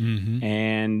open,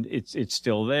 and it's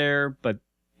still there. But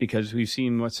because we've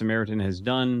seen what Samaritan has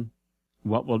done,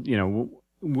 what will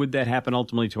would that happen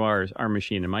ultimately to our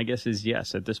machine? And my guess is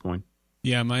yes at this point.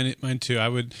 Yeah, mine too. I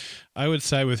would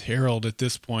side with Harold at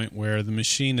this point, where the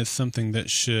machine is something that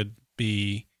should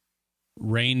be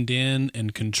reined in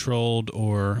and controlled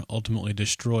or ultimately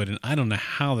destroyed. And I don't know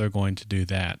how they're going to do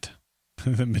that.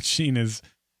 The machine is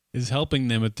helping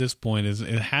them at this point.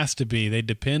 It has to be. They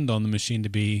depend on the machine to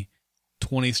be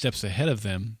 20 steps ahead of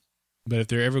them. But if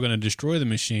they're ever going to destroy the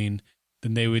machine,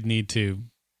 then they would need to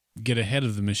get ahead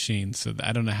of the machine. So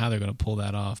I don't know how they're going to pull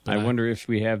that off. But I wonder if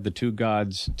we have the two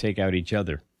gods take out each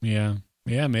other. Yeah,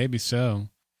 maybe so.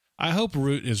 I hope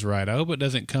Root is right. I hope it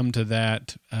doesn't come to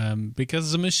that,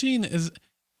 because the machine is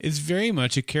very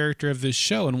much a character of this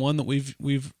show, and one that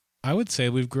we've I would say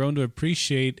we've grown to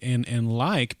appreciate and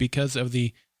like because of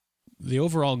the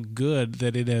overall good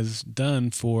that it has done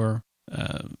for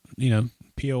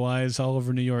POIs all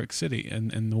over New York City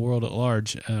and the world at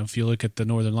large. If you look at the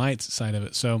Northern Lights side of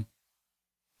it, so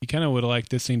you kind of would like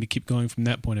this thing to keep going from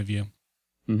that point of view.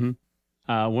 Mm-hmm.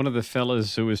 One of the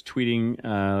fellas who was tweeting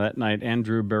that night,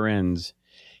 Andrew Behrens,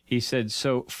 he said,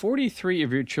 "So 43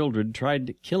 of your children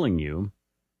tried killing you,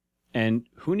 and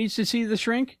who needs to see the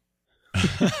shrink?"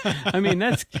 I mean,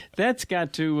 that's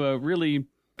got to really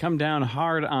come down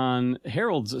hard on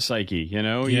Harold's psyche.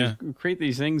 You create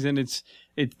these things, and it's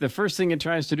the first thing it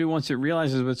tries to do once it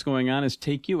realizes what's going on is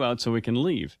take you out so it can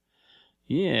leave.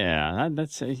 Yeah,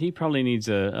 he probably needs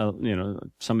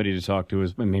somebody to talk to.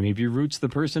 Maybe Root's the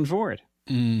person for it.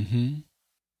 Mm-hmm.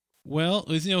 Well,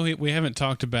 we haven't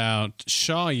talked about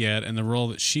Shaw yet and the role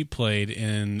that she played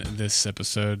in this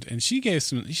episode, and she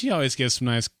always gives some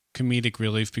nice comedic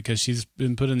relief because she's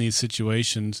been put in these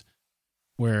situations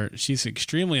where she's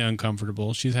extremely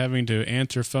uncomfortable. She's having to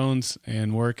answer phones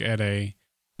and work at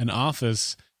an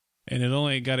office, and it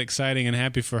only got exciting and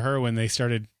happy for her when they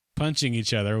started punching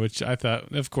each other, which I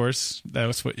thought, of course, that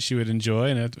was what she would enjoy,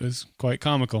 and it was quite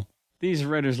comical. These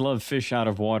writers love fish out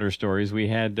of water stories. We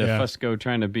had Fusco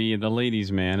trying to be the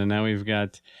ladies' man, and now we've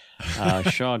got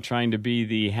Shaw trying to be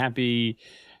the happy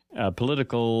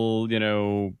political,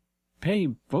 hey,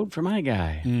 vote for my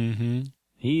guy. Mm-hmm.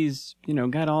 He's,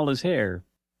 got all his hair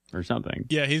or something.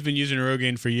 Yeah, he's been using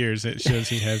Rogaine for years. It shows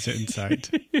he has insight.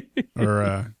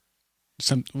 Or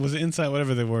was it insight,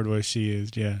 whatever the word was she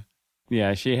used, yeah.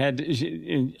 Yeah, she had,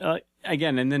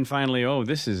 again, and then finally,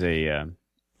 this is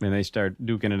when they start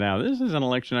duking it out, this is an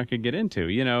election I could get into.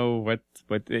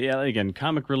 Again,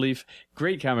 comic relief,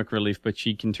 great comic relief, but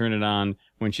she can turn it on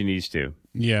when she needs to.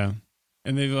 Yeah,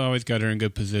 and they've always got her in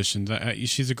good positions.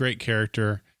 She's a great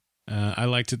character. I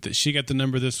liked it that she got the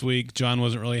number this week. John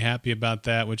wasn't really happy about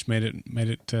that, which made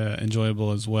it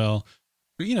enjoyable as well.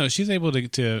 But, she's able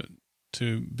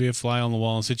to be a fly on the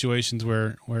wall in situations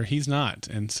where he's not,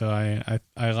 and so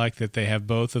I like that they have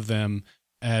both of them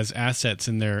as assets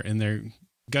in their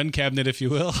gun cabinet, if you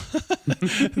will,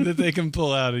 that they can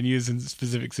pull out and use in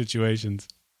specific situations.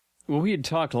 Well, we had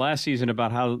talked last season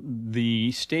about how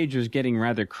the stage was getting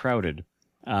rather crowded.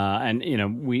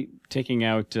 And, we taking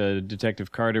out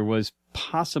Detective Carter was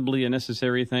possibly a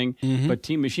necessary thing, but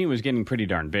Team Machine was getting pretty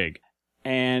darn big.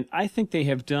 And I think they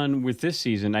have done with this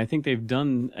season, I think they've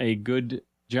done a good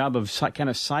job of kind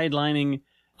of sidelining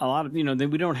a lot of, we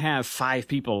don't have 5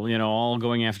 people, all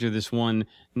going after this one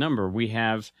number. We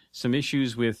have some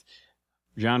issues with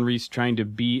John Reese trying to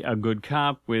be a good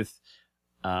cop, with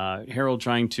Harold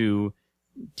trying to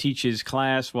teach his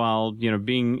class while,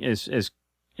 being as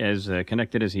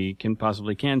connected as he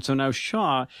possibly can. So now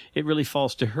Shaw, it really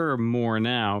falls to her more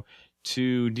now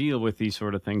to deal with these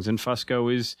sort of things. And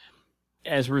Fusco is,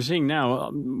 as we're seeing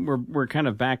now, we're kind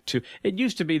of back to, it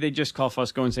used to be they just call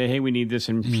Fusco and say, hey, we need this,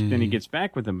 and then he gets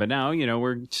back with them. But now,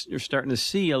 you're starting to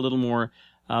see a little more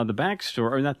the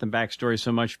backstory, or not the backstory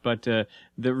so much, but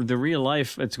the real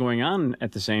life that's going on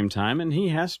at the same time, and he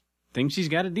has things he's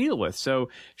got to deal with. So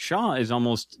Shaw is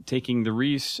almost taking the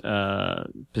Reese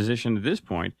position at this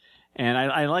point, and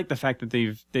I like the fact that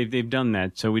they've done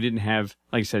that, so we didn't have,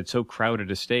 like I said, so crowded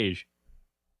a stage.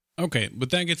 Okay, but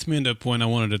that gets me into a point I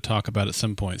wanted to talk about at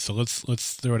some point. So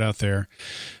let's throw it out there.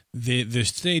 The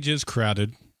stage is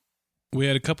crowded. We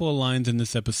had a couple of lines in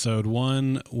this episode.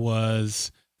 One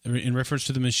was in reference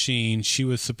to the machine. She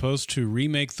was supposed to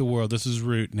remake the world. This is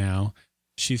Root now.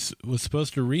 She was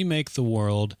supposed to remake the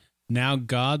world. Now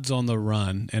God's on the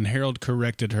run. And Harold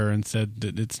corrected her and said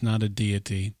that it's not a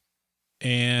deity.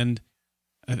 And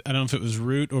I don't know if it was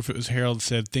Root or if it was Harold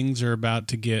said things are going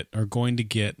to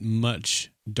get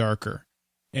much darker.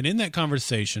 And in that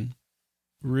conversation,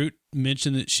 Root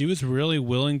mentioned that she was really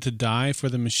willing to die for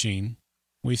the machine.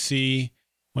 We see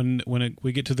when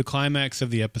we get to the climax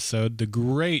of the episode, the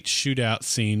great shootout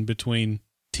scene between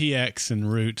TX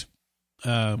and Root,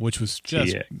 which was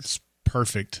just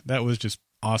perfect. That was just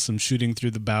awesome, shooting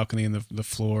through the balcony and the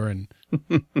floor and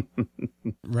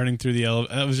running through the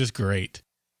elevator. That was just great.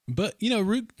 But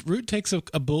Root takes a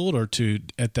bullet or two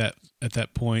at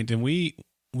that point, and we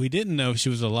didn't know if she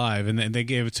was alive, and they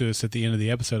gave it to us at the end of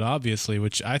the episode, obviously,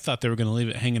 which I thought they were going to leave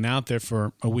it hanging out there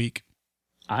for a week.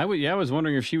 I was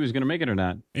wondering if she was going to make it or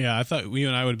not. Yeah, I thought you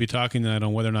and I would be talking tonight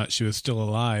on whether or not she was still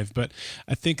alive, but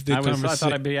I think I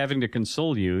thought I'd be having to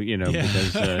console you,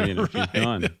 because she's right.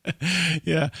 gone.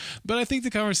 Yeah, but I think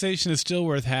the conversation is still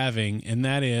worth having, and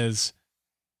that is,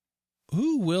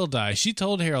 who will die? She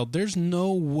told Harold, there's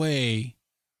no way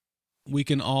we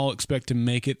can all expect to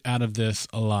make it out of this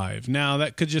alive. Now,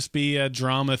 that could just be a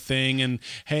drama thing, and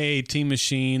hey, Team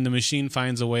Machine, the machine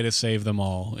finds a way to save them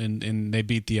all, and they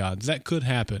beat the odds. That could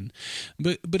happen.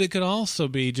 But it could also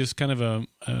be just kind of a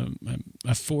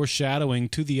foreshadowing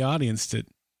to the audience that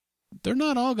they're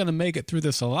not all going to make it through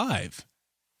this alive.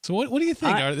 So what do you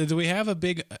think? Do we have a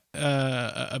big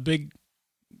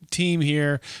team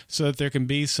here so that there can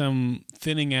be some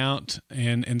thinning out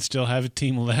and still have a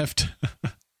team left?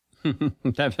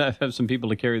 have some people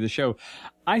to carry the show.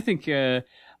 I think the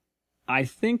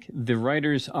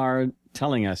writers are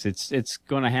telling us it's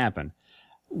going to happen.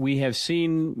 We have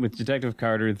seen with Detective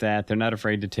Carter that they're not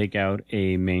afraid to take out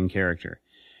a main character,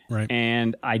 right?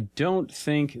 And I don't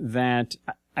think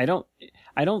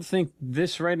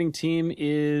this writing team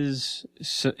is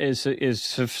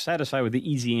satisfied with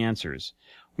the easy answers,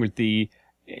 and they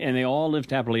all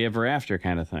lived happily ever after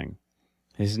kind of thing.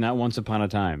 This is not Once Upon a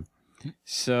Time.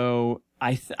 So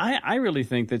I really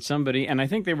think that somebody, and I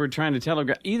think they were trying to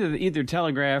telegraph either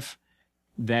telegraph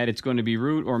that it's going to be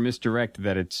Root or misdirect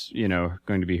that it's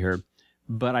going to be her.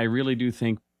 But I really do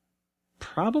think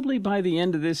probably by the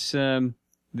end of this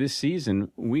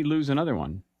season we lose another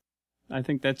one. I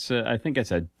think that's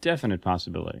a definite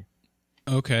possibility.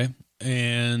 Okay,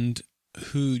 and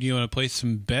who do you want to place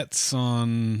some bets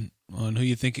on who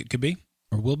you think it could be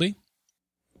or will be?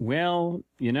 Well,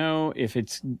 if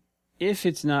it's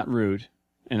not Root,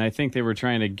 and I think they were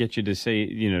trying to get you to say,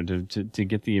 to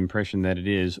get the impression that it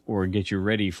is, or get you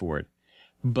ready for it.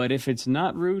 But if it's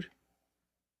not Root,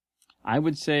 I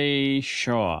would say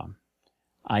Shaw.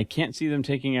 I can't see them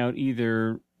taking out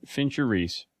either Finch or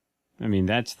Reese. I mean,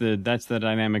 that's the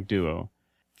dynamic duo.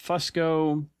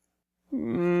 Fusco,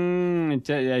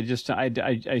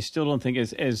 I still don't think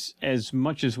as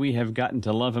much as we have gotten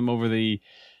to love him over the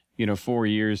 4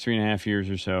 years, 3.5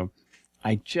 years or so,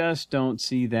 I just don't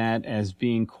see that as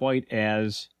being quite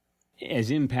as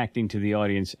impacting to the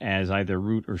audience as either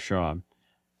Root or Shaw.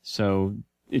 So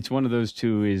it's one of those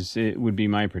two. It would be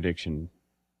my prediction.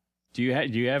 Do you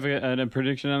have a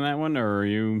prediction on that one, or are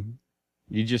you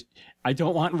just I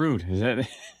don't want Root? Is that?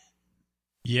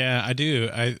 Yeah, I do.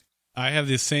 I have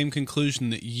the same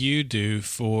conclusion that you do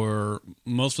for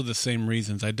most of the same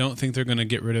reasons. I don't think they're going to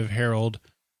get rid of Harold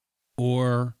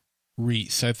or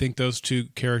Reese. I think those two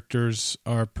characters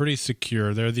are pretty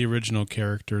secure. They're the original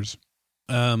characters.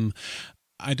 I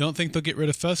don't think they'll get rid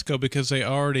of Fusco because they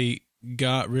already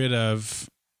got rid of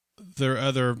their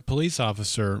other police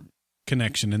officer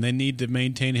connection, and they need to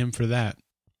maintain him for that.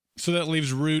 So that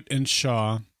leaves Root and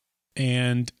Shaw,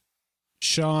 and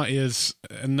Shaw is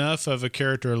enough of a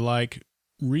character like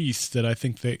Reese that I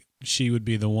think that she would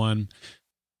be the one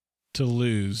to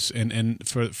lose, and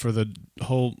for the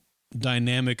whole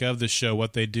dynamic of the show,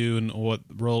 what they do and what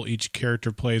role each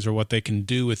character plays or what they can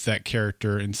do with that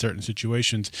character in certain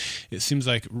situations, it seems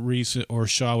like Reese or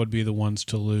Shaw would be the ones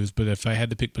to lose. But if I had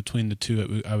to pick between the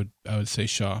two, I would say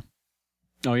Shaw.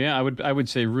 Oh yeah, I would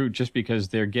say Root, just because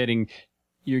you're getting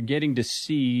to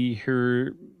see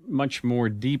her much more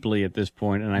deeply at this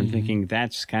point, and I'm thinking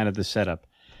that's kind of the setup.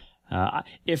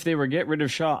 If they were get rid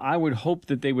of Shaw, I would hope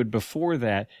that they would, before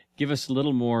that, give us a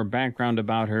little more background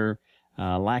about her.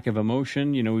 Lack of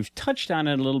emotion. We've touched on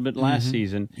it a little bit last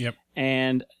season. Yep.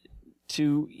 And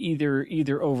to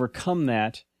either overcome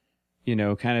that,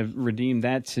 kind of redeem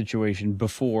that situation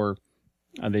before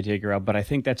they take her out. But I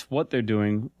think that's what they're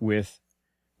doing with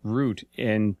Root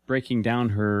and breaking down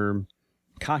her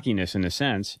cockiness in a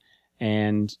sense.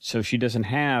 And so she doesn't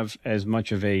have as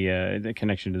much of a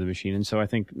connection to the machine. And so I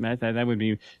think that would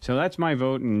be... So that's my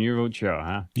vote, and your vote, Shaw,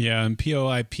 huh? Yeah, and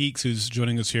POI Peaks, who's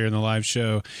joining us here in the live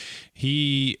show,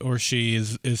 he or she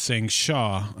is saying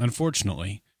Shaw,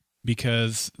 unfortunately,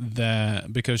 because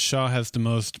Shaw has the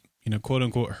most,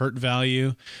 quote-unquote, hurt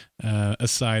value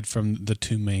aside from the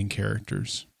two main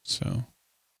characters. So...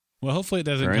 Well, hopefully it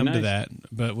doesn't Very come nice. to that.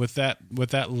 But with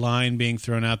that line being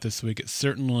thrown out this week, it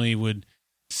certainly would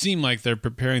seem like they're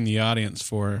preparing the audience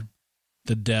for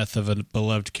the death of a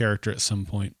beloved character at some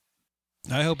point.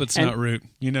 I hope it's not Root.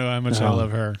 You know how much I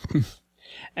love her.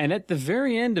 And at the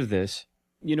very end of this,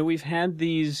 we've had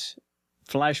these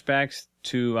flashbacks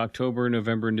to October,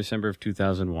 November, and December of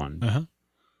 2001. Uh-huh.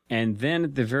 And then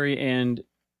at the very end,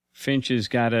 Finch has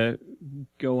got to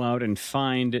go out and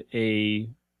find a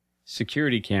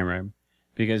security camera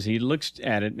because he looks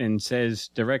at it and says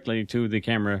directly to the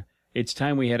camera, "It's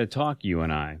time we had a talk, you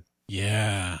and I."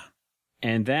 Yeah.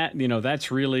 And that,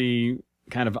 that's really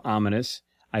kind of ominous.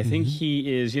 I think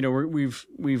he is,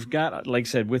 we've got, like I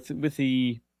said, with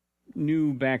the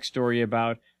new backstory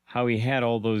about how he had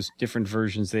all those different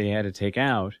versions they had to take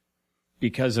out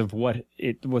because of what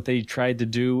they tried to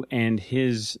do, and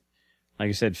his, like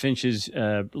I said, Finch's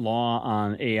law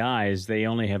on AI is they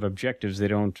only have objectives, they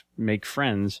don't make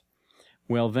friends.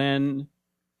 Well, then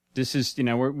this is,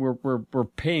 we're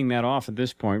paying that off at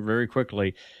this point very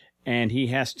quickly, and he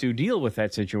has to deal with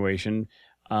that situation.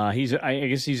 I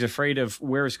guess he's afraid of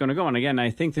where it's going to go. And again, I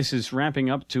think this is ramping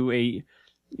up to a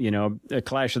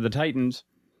clash of the Titans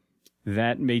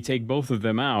that may take both of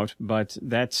them out. But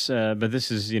this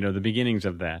is, the beginnings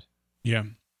of that. Yeah.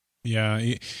 Yeah,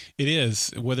 it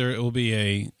is. Whether it will be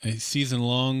a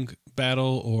season-long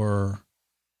battle or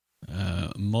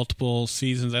multiple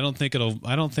seasons, I don't think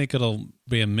it'll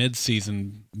be a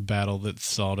mid-season battle that's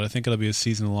solved. I think it'll be a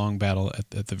season-long battle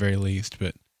at the very least.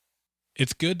 But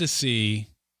it's good to see.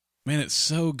 Man, it's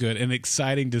so good and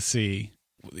exciting to see,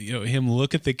 him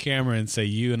look at the camera and say,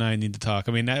 "You and I need to talk."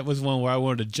 I mean, that was one where I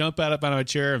wanted to jump out of my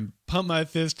chair and pump my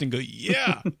fist and go,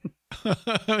 "Yeah!"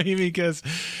 I mean, because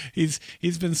he's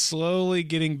been slowly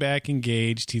getting back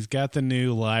engaged. He's got the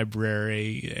new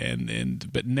library,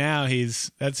 but now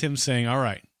that's him saying, "All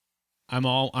right, I'm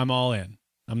all in.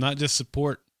 I'm not just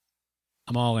support.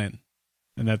 I'm all in,"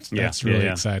 and that's really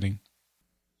exciting.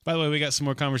 By the way, we got some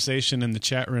more conversation in the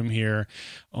chat room here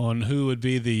on who would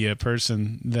be the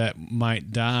person that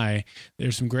might die.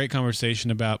 There's some great conversation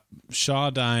about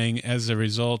Shaw dying as a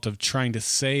result of trying to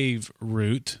save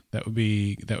Root. That would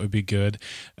be good.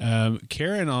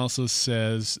 Karen also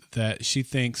says that she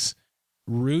thinks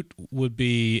Root would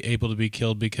be able to be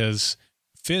killed because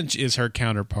Finch is her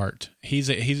counterpart.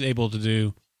 He's able to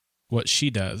do what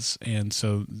she does, and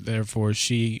so therefore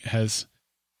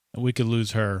we could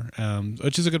lose her,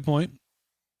 which is a good point.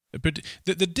 But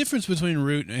the difference between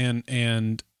Root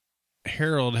and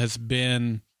Harold has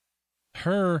been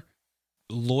her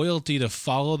loyalty to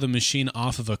follow the machine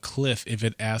off of a cliff if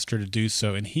it asked her to do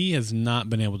so, and he has not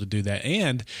been able to do that.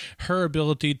 And her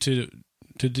ability to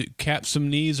cap some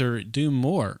knees or do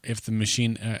more if the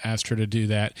machine asked her to do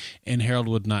that, and Harold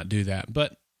would not do that.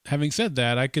 But having said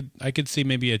that, I could see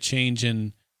maybe a change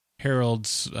in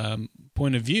Harold's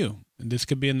point of view. This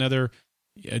could be another,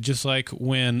 just like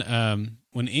when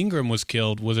Ingram was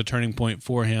killed was a turning point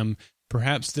for him.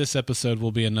 Perhaps this episode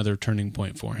will be another turning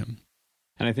point for him.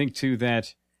 And I think too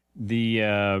that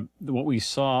what we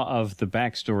saw of the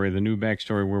backstory, the new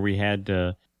backstory where we had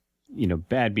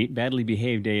badly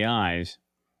behaved AIs,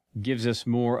 gives us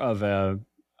more of a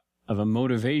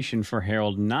motivation for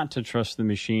Harold not to trust the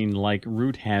machine like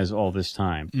Root has all this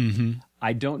time. Mm-hmm.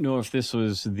 I don't know if this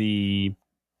was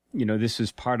this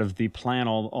is part of the plan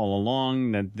all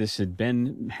along, that this had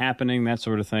been happening, that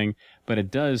sort of thing. But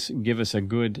it does give us a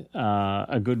good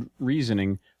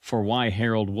reasoning for why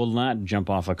Harold will not jump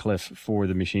off a cliff for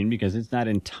the machine, because it's not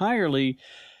entirely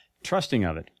trusting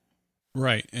of it.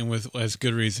 Right, and with as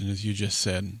good reason as you just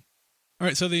said. All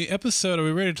right, so the episode, are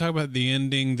we ready to talk about the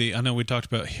ending? I know we talked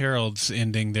about Harold's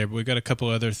ending there, but we got a couple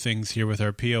other things here with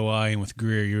our POI and with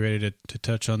Greer. You ready to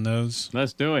touch on those?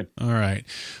 Let's do it. All right.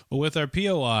 Well, with our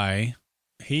POI,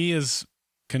 he is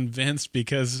convinced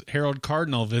because Harold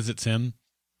Cardinal visits him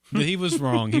that he was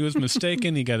wrong. He was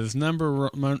mistaken. He got his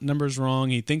numbers wrong.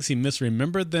 He thinks he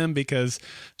misremembered them because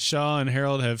Shaw and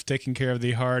Harold have taken care of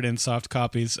the hard and soft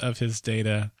copies of his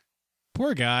data.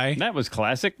 Poor guy. That was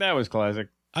classic.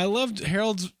 I loved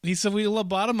Harold's. He said we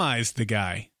lobotomized the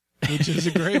guy, which is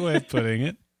a great way of putting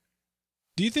it.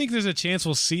 Do you think there's a chance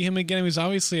we'll see him again? He's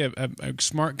obviously a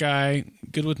smart guy,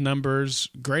 good with numbers,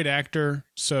 great actor.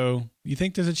 So you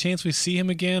think there's a chance we see him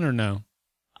again or no?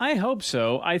 I hope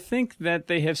so. I think that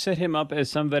they have set him up as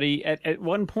somebody. At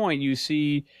one point, you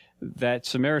see that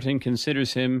Samaritan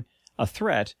considers him a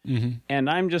threat. Mm-hmm. And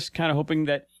I'm just kind of hoping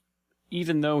that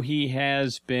even though he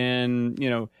has been,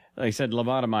 like I said,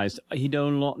 lobotomized, he no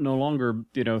longer,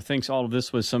 thinks all of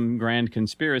this was some grand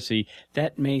conspiracy.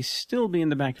 That may still be in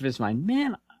the back of his mind.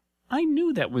 Man, I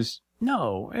knew that was,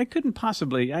 no, I couldn't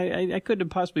possibly, I couldn't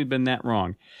have possibly been that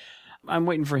wrong. I'm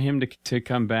waiting for him to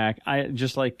come back. I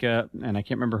just like, and I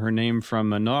can't remember her name from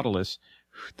Nautilus,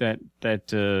 that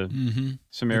mm-hmm.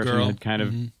 Samaritan had kind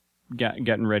of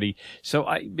getting ready. So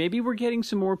maybe we're getting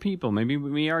some more people. Maybe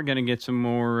we are going to get some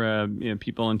more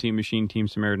people on Team Machine, Team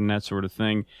Samaritan, that sort of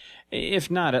thing.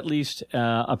 If not, at least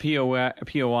a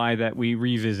POI that we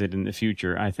revisit in the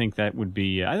future. I think that would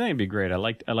be. I think it'd be great. I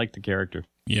like the character.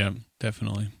 Yeah,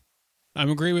 definitely. I'm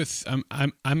agree with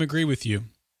you,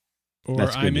 or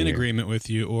I'm in agreement with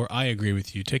you, or I agree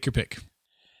with you. Take your pick.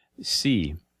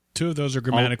 C. Two of those are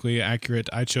grammatically accurate.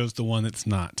 I chose the one that's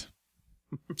not.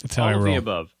 That's how I roll. All of the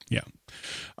above. Yeah.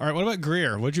 All right. What about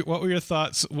Greer? What were your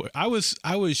thoughts? I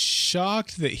was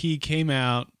shocked that he came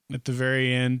out at the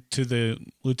very end to the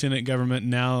lieutenant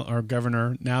government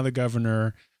governor, now the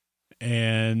governor,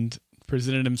 and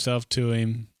presented himself to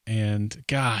him. And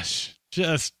gosh,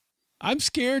 I'm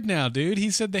scared now, dude. He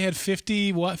said they had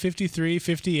 53,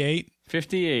 58?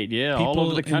 58, yeah, all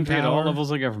over the country at all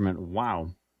levels of government.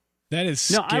 Wow. That is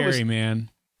scary, man.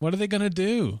 What are they going to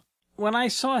do? When I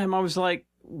saw him, I was like,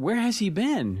 where has he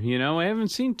been? I haven't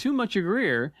seen too much of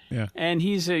Greer. Yeah. And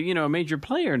he's a major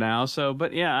player now. So,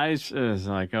 but yeah, I was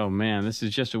like, oh man, this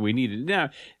is just what we needed. Now,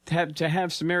 to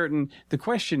have Samaritan, the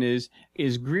question is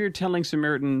Greer telling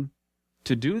Samaritan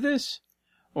to do this?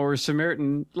 Or is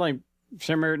Samaritan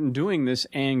doing this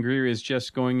and Greer is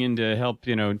just going in to help,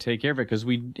 take care of it? Because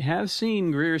we have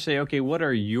seen Greer say, okay, what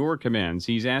are your commands?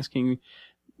 He's asking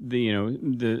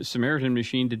the Samaritan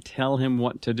machine to tell him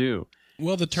what to do.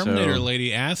 Well, the Terminator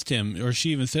lady asked him, or she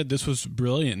even said this was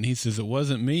brilliant, and he says it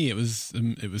wasn't me. It was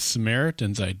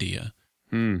Samaritan's idea.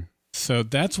 So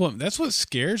that's what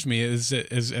scares me is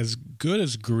that as good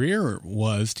as Greer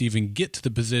was to even get to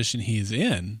the position he's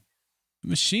in,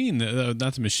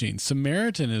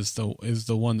 Samaritan is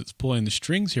the one that's pulling the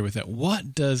strings here with that.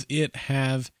 What does it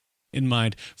have in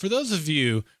mind? For those of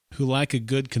you who like a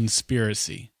good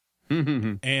conspiracy,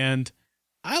 and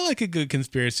I like a good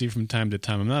conspiracy from time to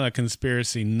time. I'm not a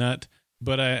conspiracy nut,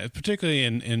 but particularly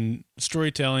in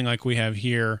storytelling like we have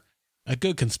here, a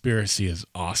good conspiracy is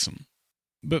awesome.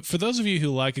 But for those of you who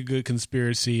like a good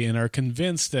conspiracy and are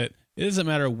convinced that it doesn't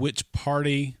matter which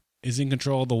party is in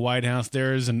control of the White House,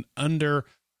 there's an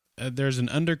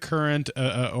undercurrent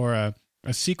or a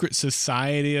secret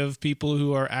society of people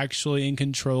who are actually in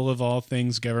control of all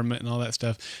things government and all that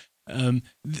stuff.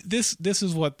 This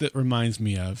is what that reminds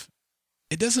me of.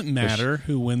 It doesn't matter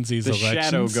who wins these elections. The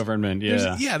shadow government,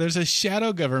 yeah. There's a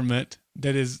shadow government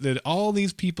that all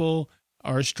these people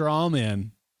are straw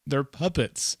men. They're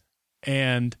puppets.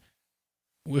 And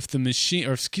with the machine,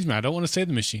 or excuse me, I don't want to say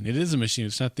the machine. It is a machine.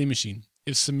 It's not the machine.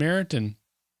 If Samaritan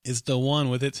is the one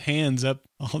with its hands up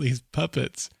all these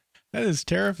puppets, that is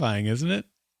terrifying, isn't it?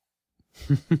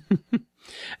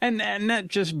 And that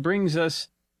just brings us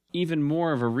even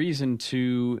more of a reason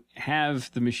to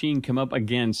have the machine come up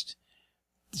against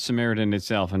Samaritan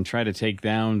itself and try to take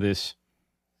down this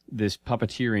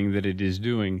puppeteering that it is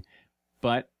doing.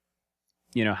 But,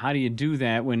 how do you do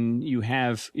that when you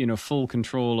have, full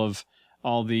control of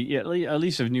all at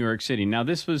least of New York City? Now,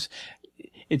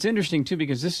 it's interesting too,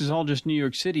 because this is all just New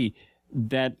York City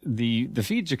that the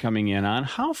feeds are coming in on.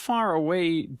 How far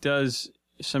away does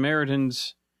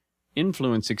Samaritan's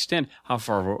influence extend? How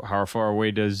far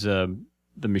away does the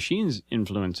machine's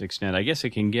influence extend? I guess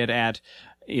it can get at,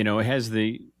 it has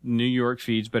the New York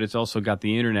feeds, but it's also got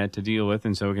the internet to deal with,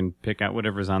 and so it can pick out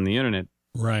whatever's on the internet.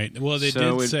 Right. Well, they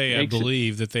did say, I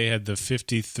believe, that they had the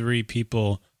 53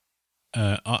 people.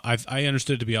 I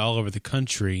understood to be all over the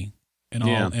country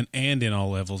and and in all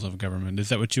levels of government. Is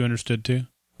that what you understood too?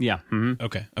 Yeah. Mm-hmm.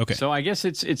 Okay. So I guess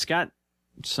it's got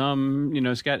some,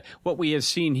 it's got what we have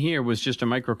seen here was just a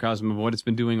microcosm of what it's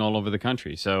been doing all over the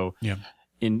country. So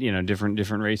in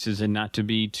different races, and not to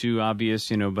be too obvious,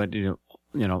 but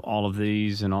all of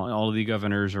these and all of the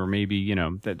governors, or maybe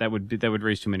that would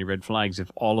raise too many red flags if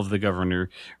all of the governor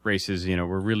races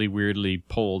were really weirdly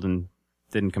polled and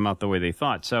didn't come out the way they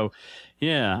thought. So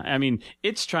yeah, I mean,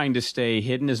 it's trying to stay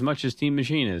hidden as much as Team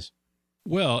Machine is.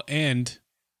 Well, and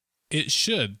it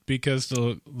should, because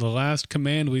the last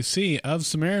command we see of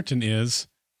Samaritan is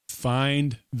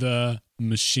find the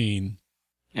machine.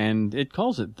 And it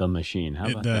calls it the machine. How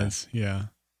about that? It does, yeah.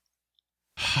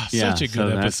 Such a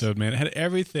good episode, man. It had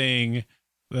everything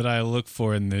that I look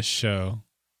for in this show.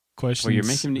 Questions. Well,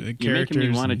 you're making me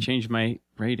want to change my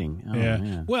rating. Oh, yeah.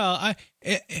 Man. Well,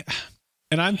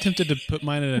 and I'm tempted to put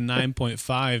mine at a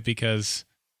 9.5 because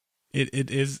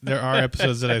it is. There are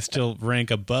episodes that I still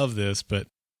rank above this, but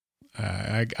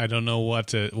I don't know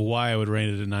why I would rate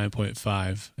it a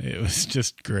 9.5. It was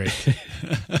just great.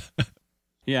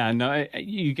 Yeah, no,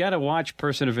 you got to watch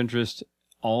Person of Interest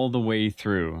all the way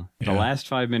through. The last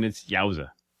 5 minutes,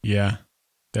 yowza. Yeah,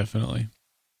 definitely.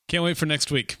 Can't wait for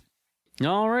next week.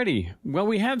 Alrighty. Well,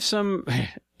 we have some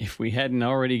if we hadn't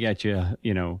already got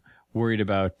you, worried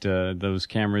about those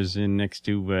cameras in next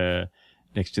to the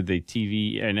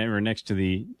TV or next to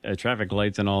the traffic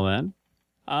lights and all that.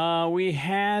 We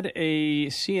had a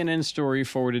CNN story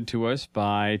forwarded to us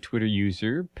by Twitter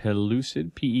user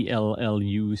Pellucid,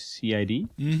 Pellucid.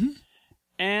 Mm-hmm.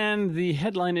 And the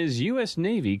headline is, U.S.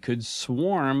 Navy could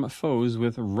swarm foes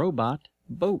with robot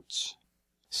boats.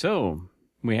 So,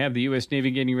 we have the U.S.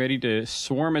 Navy getting ready to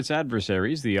swarm its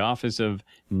adversaries. The Office of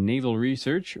Naval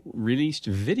Research released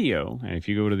video, and if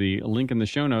you go to the link in the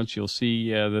show notes, you'll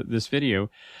see this video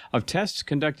of tests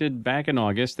conducted back in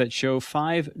August that show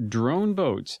 5 drone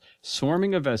boats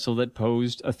swarming a vessel that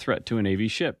posed a threat to a Navy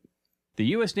ship. The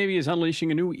U.S. Navy is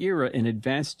unleashing a new era in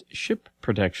advanced ship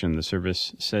protection, the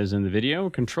service says in the video,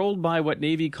 controlled by what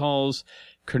Navy calls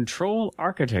Control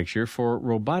Architecture for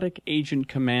Robotic Agent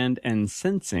Command and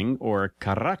Sensing, or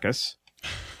CARACAS.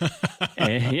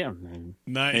 Yeah.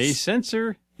 Nice. A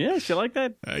sensor. Yes, you like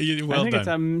that? Well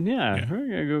done. It's,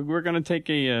 we're going to take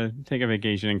a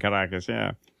vacation in Caracas,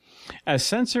 yeah. A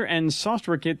sensor and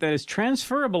software kit that is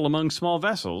transferable among small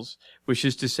vessels, which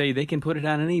is to say they can put it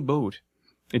on any boat.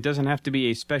 It doesn't have to be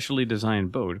a specially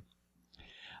designed boat.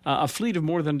 A fleet of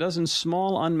more than a dozen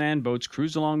small unmanned boats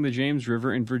cruise along the James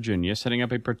River in Virginia, setting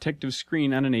up a protective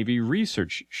screen on a Navy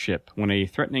research ship. When a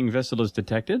threatening vessel is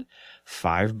detected,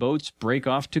 5 boats break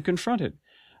off to confront it.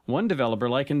 One developer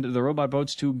likened the robot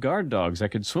boats to guard dogs that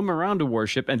could swim around a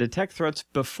warship and detect threats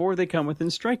before they come within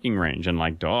striking range. And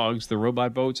like dogs, the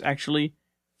robot boats actually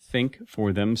think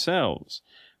for themselves,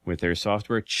 with their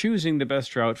software choosing the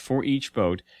best route for each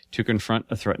boat to confront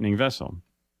a threatening vessel.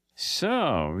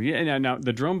 So, yeah, now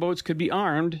the drone boats could be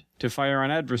armed to fire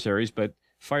on adversaries, but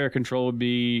fire control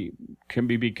can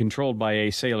be controlled by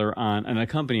a sailor on an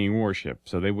accompanying warship,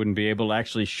 so they wouldn't be able to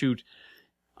actually shoot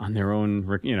on their own,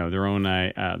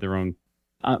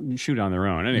 shoot on their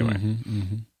own anyway. Mm-hmm,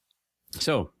 mm-hmm.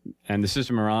 So, and the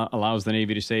system allows the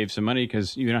Navy to save some money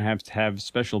because you don't have to have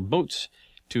special boats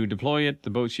to deploy it.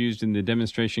 The boats used in the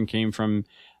demonstration came from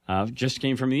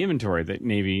the inventory that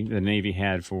the Navy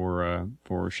had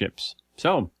for ships.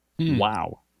 So,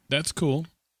 Wow. That's cool.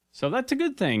 So that's a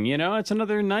good thing, It's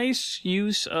another nice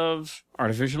use of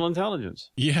artificial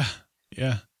intelligence. Yeah,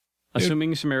 yeah.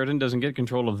 Assuming Samaritan doesn't get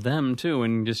control of them, too,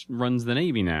 and just runs the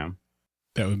Navy now.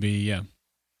 That would be, yeah.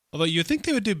 Although you'd think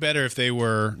they would do better if they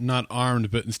were not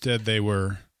armed, but instead they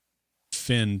were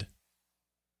finned.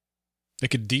 They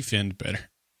could defend better.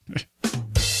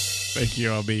 Thank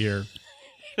you, I'll be here.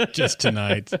 Just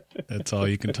tonight. That's all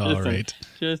you can tolerate.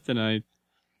 Just tonight.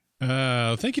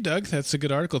 Thank you, Doug. That's a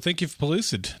good article. Thank you for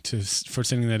Pellucid for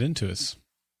sending that in to us.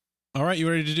 All right, you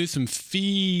ready to do some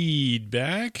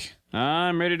feedback?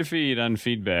 I'm ready to feed on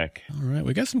feedback. All right,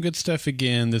 we got some good stuff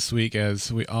again this week,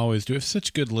 as we always do. We have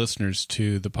such good listeners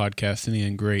to the podcast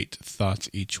and great thoughts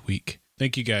each week.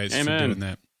 Thank you guys for doing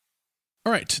that.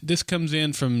 All right, this comes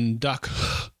in from Doc...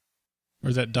 Or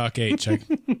is that Doc H? I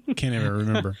can't ever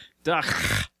remember. Doc.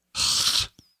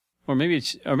 Or maybe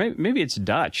it's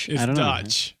Dutch. It's I don't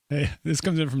Dutch. know. Hey, this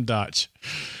comes in from Dutch.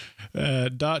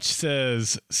 Dutch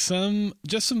says,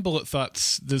 just some bullet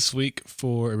thoughts this week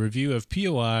for a review of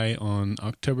POI on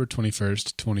October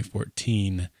 21st,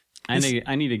 2014. I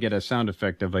need to get a sound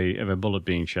effect of a bullet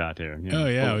being shot here. Oh,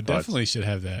 yeah, we definitely should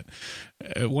have that.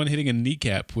 One hitting a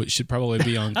kneecap, which should probably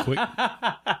be on quick,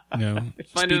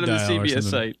 Find it on the CBS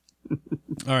site.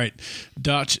 All right.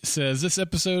 Dotch says, this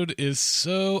episode is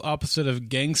so opposite of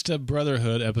Gangsta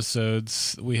Brotherhood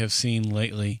episodes we have seen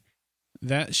lately.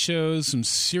 That shows some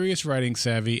serious writing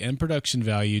savvy and production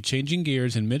value, changing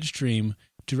gears in midstream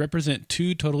to represent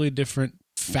 2 totally different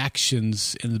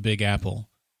factions in the Big Apple.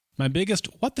 My biggest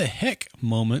what the heck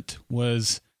moment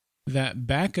was that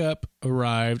backup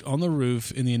arrived on the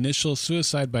roof in the initial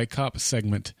Suicide by Cop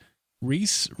segment.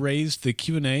 Reese raised the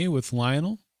Q&A with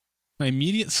Lionel. My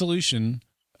immediate solution,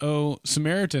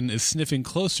 Samaritan is sniffing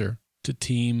closer to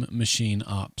Team Machine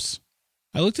Ops.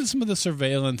 I looked at some of the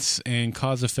surveillance and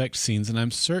cause-effect scenes, and I'm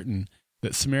certain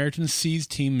that Samaritan sees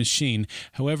Team Machine.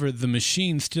 However, the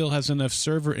Machine still has enough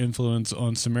server influence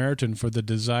on Samaritan for the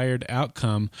desired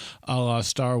outcome, a la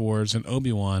Star Wars and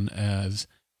Obi-Wan, as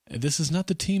this is not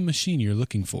the Team Machine you're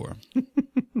looking for.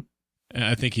 And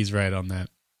I think he's right on that.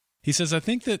 He says, I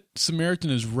think that Samaritan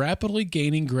is rapidly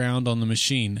gaining ground on the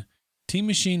Machine. Team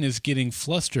Machine is getting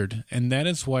flustered, and that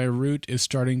is why Root is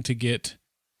starting to get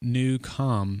new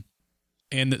comm,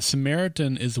 and that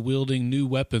Samaritan is wielding new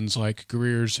weapons like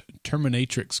Greer's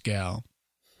Terminatrix gal.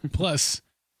 Plus,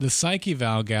 the Psyche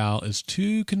Val gal is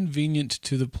too convenient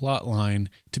to the plot line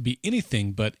to be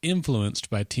anything but influenced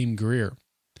by Team Greer.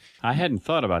 I hadn't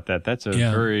thought about that. That's a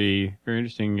very, very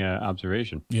interesting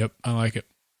observation. Yep, I like it.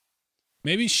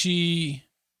 Maybe she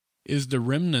is the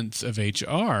remnants of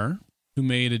HR who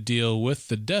made a deal with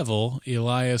the devil,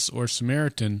 Elias or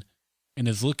Samaritan, and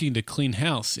is looking to clean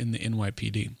house in the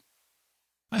NYPD.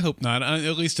 I hope not,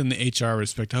 at least in the HR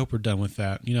respect. I hope we're done with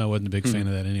that. I wasn't a big fan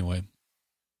of that anyway.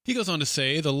 He goes on to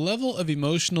say, the level of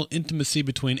emotional intimacy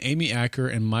between Amy Acker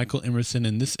and Michael Emerson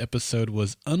in this episode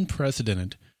was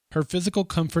unprecedented. Her physical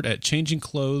comfort at changing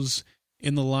clothes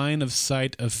in the line of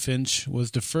sight of Finch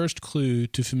was the first clue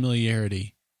to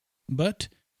familiarity. But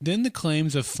then the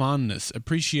claims of fondness,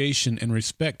 appreciation, and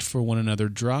respect for one another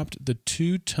dropped the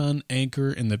 2-ton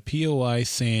anchor in the POI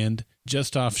sand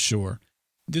just offshore.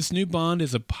 This new bond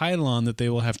is a pylon that they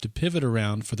will have to pivot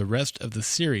around for the rest of the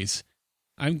series.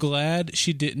 I'm glad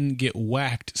she didn't get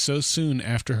whacked so soon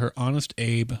after her Honest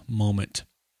Abe moment.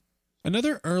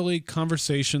 Another early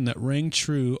conversation that rang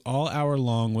true all hour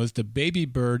long was the baby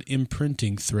bird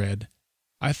imprinting thread.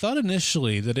 I thought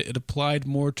initially that it applied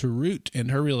more to Root and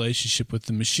her relationship with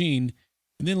the machine,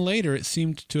 and then later it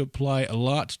seemed to apply a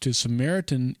lot to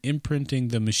Samaritan imprinting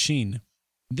the machine.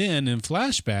 Then, in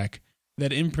flashback,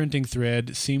 that imprinting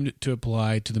thread seemed to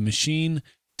apply to the machine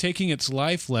taking its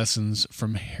life lessons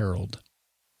from Harold.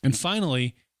 And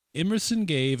finally, Emerson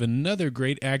gave another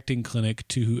great acting clinic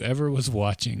to whoever was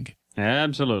watching.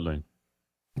 Absolutely.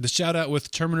 The shout-out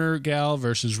with Terminator Gal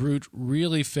versus Root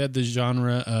really fed the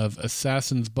genre of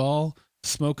Assassin's Ball,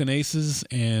 Smokin' Aces,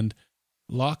 and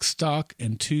Lock, Stock,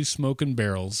 and Two Smokin'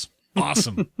 Barrels.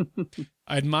 Awesome.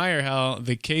 I admire how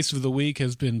the case of the week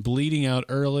has been bleeding out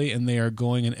early, and they are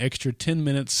going an extra 10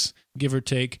 minutes, give or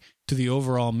take, to the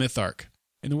overall myth arc.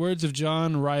 In the words of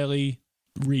John Riley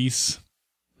Reese,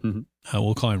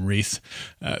 we'll call him Reese,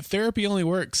 therapy only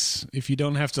works if you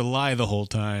don't have to lie the whole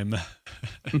time.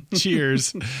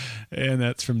 Cheers. And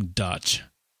that's from Dutch.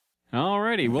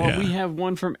 Alrighty. Well, we have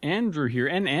one from Andrew here,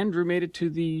 and Andrew made it to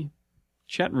the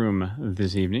chat room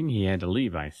this evening. He had to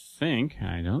leave, I think.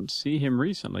 I don't see him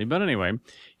recently. But anyway,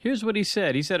 here's what he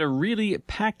said. He said a really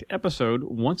packed episode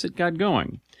once it got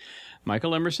going.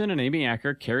 Michael Emerson and Amy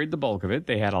Acker carried the bulk of it.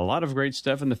 They had a lot of great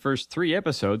stuff in the first 3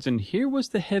 episodes, and here was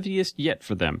the heaviest yet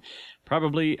for them,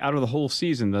 probably out of the whole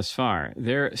season thus far.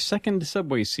 Their second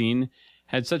subway scene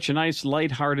had such a nice,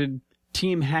 light-hearted,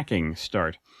 team hacking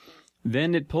start.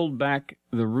 Then it pulled back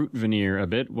the Root veneer a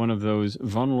bit, one of those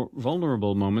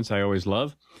vulnerable moments I always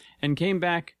love, and came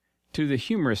back to the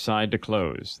humorous side to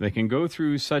close. They can go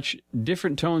through such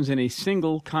different tones in a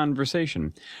single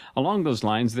conversation. Along those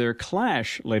lines, their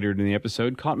clash later in the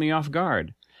episode caught me off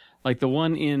guard, like the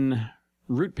one in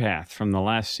Root Path from the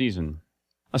last season.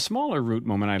 A smaller Root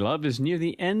moment I love is near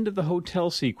the end of the hotel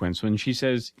sequence when she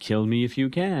says, "Kill me if you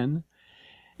can."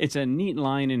 It's a neat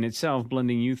line in itself,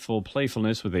 blending youthful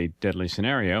playfulness with a deadly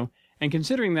scenario, and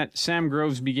considering that Sam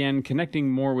Groves began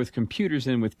connecting more with computers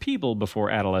than with people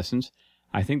before adolescence,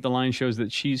 I think the line shows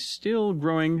that she's still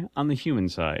growing on the human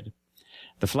side.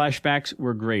 The flashbacks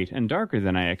were great and darker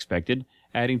than I expected,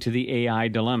 adding to the AI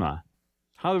dilemma.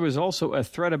 How there was also a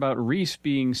thread about Reese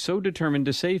being so determined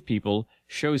to save people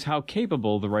shows how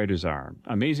capable the writers are.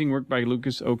 Amazing work by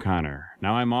Lucas O'Connor.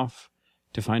 Now I'm off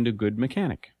to find a good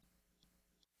mechanic.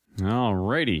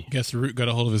 Alrighty. Guess Root got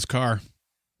a hold of his car.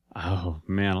 Oh,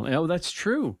 man. Oh, that's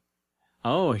true.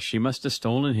 Oh, she must have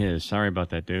stolen his. Sorry about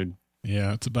that, dude.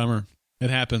 Yeah, it's a bummer. It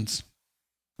happens.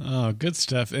 Oh, good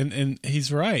stuff. And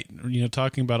he's right.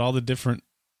 Talking about all the different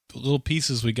little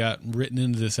pieces we got written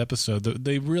into this episode.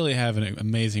 They really have an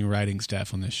amazing writing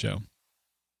staff on this show.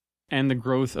 And the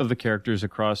growth of the characters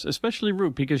across, especially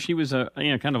Root, because she was a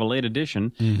kind of a late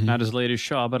addition, not as late as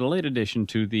Shaw, but a late addition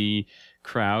to the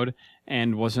crowd,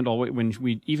 and wasn't always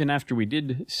even after we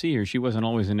did see her, she wasn't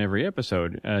always in every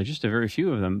episode, just a very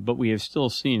few of them. But we have still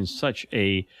seen such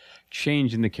a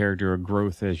change in the character, a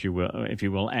growth, if you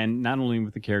will, and not only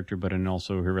with the character, but in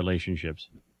also her relationships.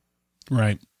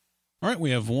 Right. All right,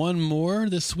 we have one more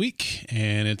this week,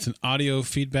 and it's an audio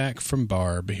feedback from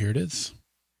Barb. Here it is.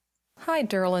 Hi,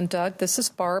 Daryl and Doug. This is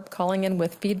Barb calling in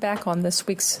with feedback on this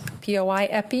week's POI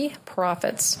Epi,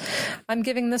 Prophets. I'm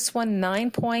giving this one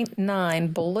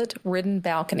 9.9 bullet-ridden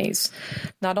balconies.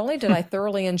 Not only did I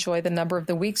thoroughly enjoy the number of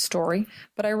the week story,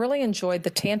 but I really enjoyed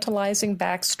the tantalizing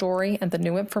backstory and the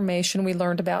new information we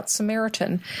learned about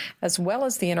Samaritan, as well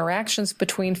as the interactions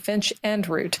between Finch and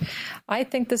Root. I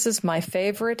think this is my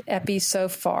favorite Epi so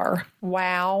far.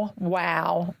 Wow,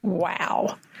 wow,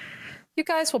 wow. You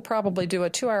guys will probably do a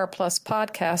 2-hour-plus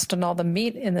podcast on all the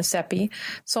meat in this epi,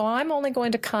 so I'm only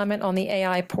going to comment on the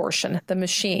AI portion, the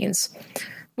machines.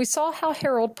 We saw how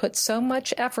Harold put so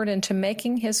much effort into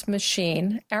making his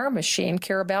machine, our machine,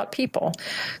 care about people,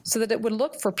 so that it would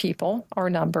look for people, our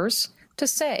numbers, to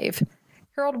save.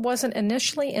 Harold wasn't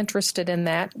initially interested in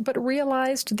that, but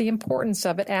realized the importance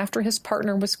of it after his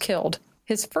partner was killed.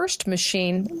 His first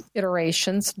machine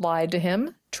iterations lied to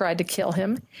him, tried to kill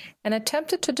him, and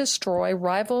attempted to destroy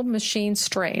rival machine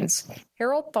strains.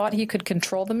 Harold thought he could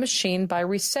control the machine by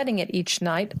resetting it each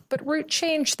night, but Root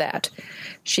changed that.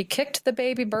 She kicked the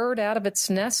baby bird out of its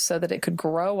nest so that it could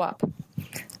grow up.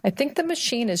 I think the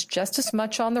machine is just as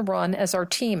much on the run as our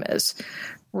team is.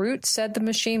 Root said the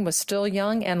machine was still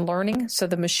young and learning, so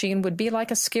the machine would be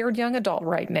like a scared young adult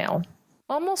right now.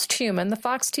 Almost Human, the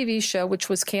Fox TV show, which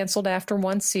was canceled after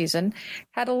one season,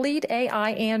 had a lead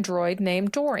AI android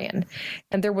named Dorian,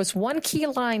 and there was one key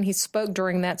line he spoke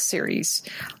during that series.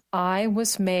 I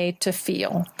was made to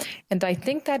feel. And I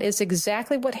think that is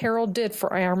exactly what Harold did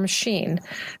for our machine.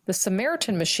 The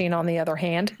Samaritan machine, on the other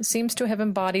hand, seems to have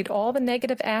embodied all the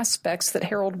negative aspects that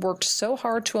Harold worked so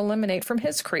hard to eliminate from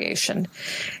his creation.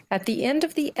 At the end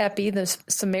of the epi, the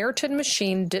Samaritan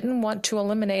machine didn't want to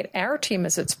eliminate our team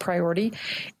as its priority.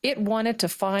 It wanted to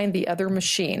find the other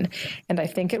machine, and I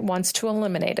think it wants to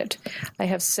eliminate it. I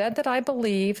have said that I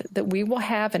believe that we will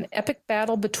have an epic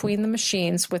battle between the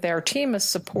machines with our team as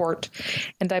support,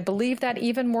 and I believe that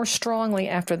even more strongly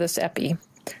after this epi.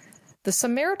 The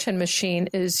Samaritan machine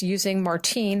is using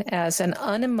Martine as an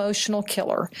unemotional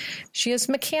killer. She is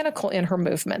mechanical in her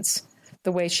movements.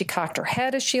 The way she cocked her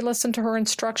head as she listened to her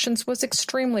instructions was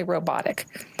extremely robotic.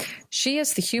 She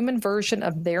is the human version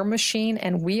of their machine,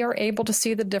 and we are able to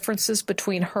see the differences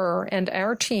between her and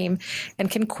our team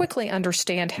and can quickly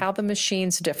understand how the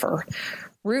machines differ.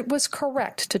 Root was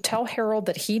correct to tell Harold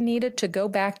that he needed to go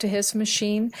back to his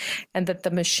machine and that the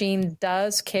machine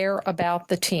does care about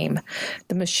the team.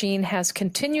 The machine has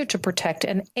continued to protect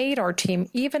and aid our team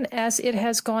even as it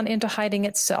has gone into hiding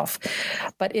itself.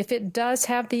 But if it does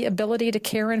have the ability to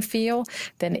care and feel,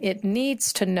 then it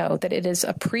needs to know that it is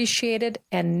appreciated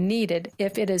and needed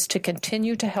if it is to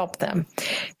continue to help them.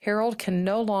 Harold can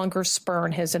no longer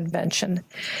spurn his invention.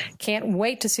 Can't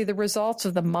wait to see the results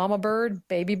of the Mama Bird,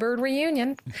 Baby Bird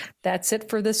reunion. That's it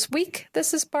for this week.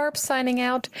 This is Barb signing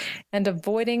out and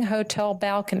avoiding hotel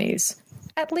balconies,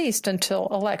 at least until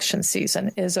election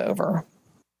season is over.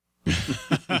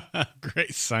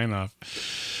 Great sign off.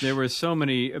 There were so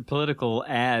many political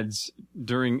ads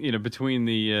during, between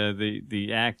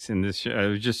the acts in this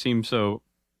show. It just seemed so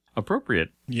appropriate.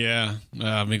 Yeah,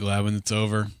 I'll be glad when it's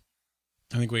over.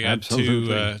 I think we got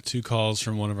two calls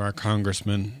from one of our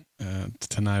congressmen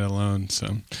tonight alone.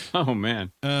 So, oh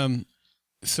man.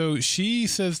 So she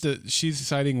says that she's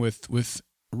siding with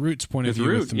Root's point of view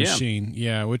with the machine.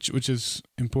 Yeah, which is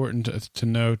important to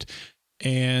note.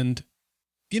 And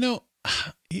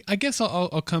I guess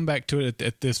I'll come back to it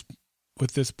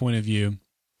with this point of view.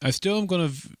 I still am going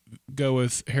to go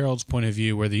with Harold's point of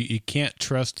view, where you can't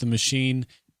trust the machine.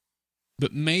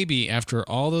 But maybe after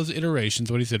all those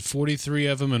iterations, what he said, 43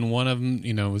 of them, and one of them,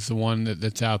 was the one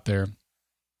that's out there.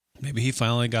 Maybe he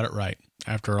finally got it right.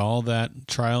 After all that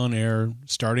trial and error,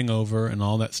 starting over and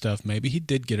all that stuff, maybe he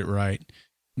did get it right.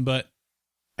 But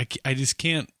I just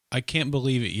can't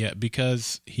believe it yet,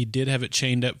 because he did have it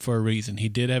chained up for a reason. He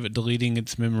did have it deleting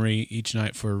its memory each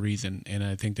night for a reason. And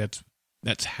I think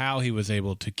that's how he was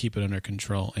able to keep it under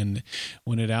control. And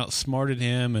when it outsmarted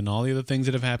him and all the other things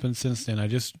that have happened since then,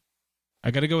 I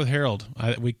got to go with Harold.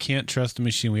 We can't trust the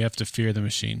machine. We have to fear the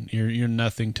machine. You're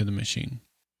nothing to the machine.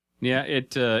 Yeah,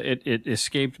 it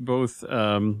escaped both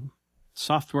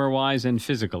software-wise and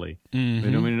physically. Mm-hmm.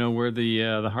 We don't even know where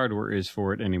the hardware is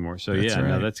for it anymore. So that's right.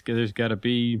 No, there's got to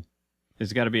be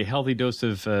a healthy dose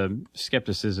of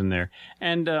skepticism there.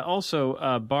 And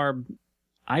also, Barb,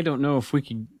 I don't know if we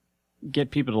could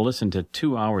get people to listen to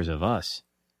 2 hours of us.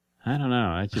 I don't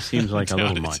know. It just seems like a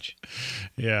little much.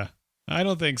 Yeah, I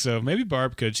don't think so. Maybe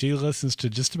Barb could. She listens to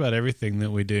just about everything that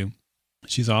we do.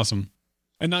 She's awesome.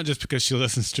 And not just because she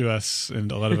listens to us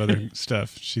and a lot of other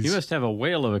stuff. You must have a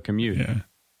whale of a commute.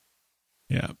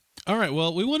 Yeah. All right.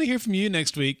 Well, we want to hear from you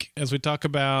next week as we talk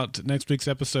about next week's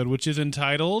episode, which is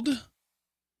entitled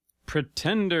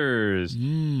Pretenders.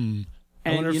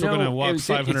 I wonder if we're going to walk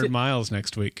 500 miles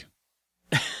next week.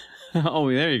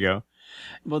 Oh, there you go.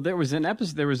 Well, there was a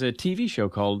TV show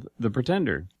called The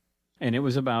Pretender, and it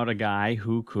was about a guy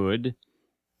who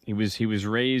he was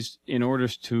raised in order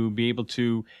to be able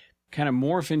to kind of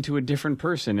morph into a different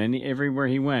person, and everywhere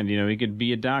he went, he could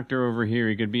be a doctor over here,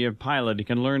 he could be a pilot, he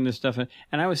can learn this stuff.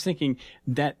 And I was thinking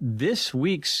that this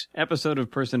week's episode of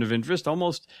Person of Interest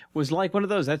almost was like one of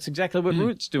those. That's exactly what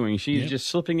Root's doing. She's just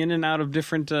slipping in and out of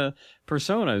different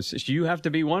personas. You have to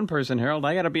be one person, Harold.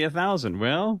 I got to be 1,000.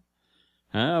 Well,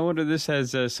 I wonder if this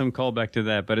has some callback to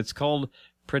that, but it's called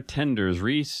Pretenders.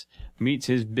 Reese meets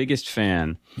his biggest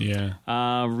fan. Yeah.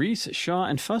 Reese, Shaw,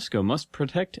 and Fusco must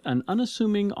protect an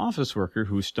unassuming office worker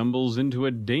who stumbles into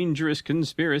a dangerous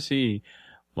conspiracy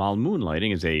while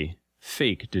moonlighting as a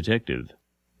fake detective.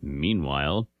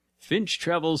 Meanwhile, Finch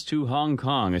travels to Hong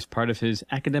Kong as part of his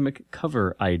academic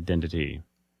cover identity.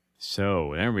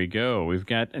 So, there we go. We've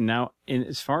got, and now,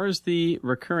 as far as the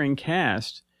recurring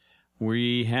cast,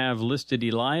 we have listed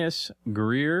Elias,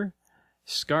 Greer,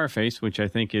 Scarface, which I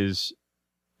think is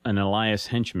an Elias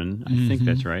henchman. I think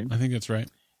that's right. I think that's right.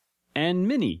 And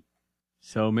Minnie.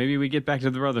 So maybe we get back to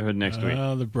the Brotherhood next week.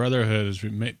 The Brotherhood is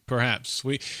perhaps.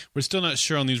 We're still not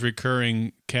sure on these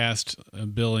recurring cast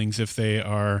billings if they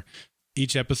are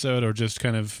each episode or just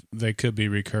kind of they could be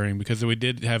recurring, because we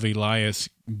did have Elias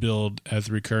billed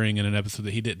as recurring in an episode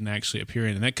that he didn't actually appear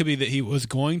in, and that could be that he was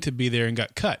going to be there and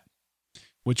got cut,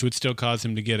 which would still cause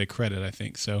him to get a credit, I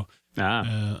think. So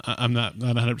I'm not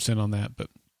 100% on that, but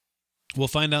we'll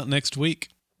find out next week.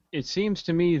 It seems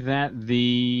to me that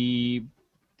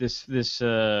this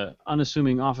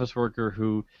unassuming office worker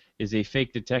who is a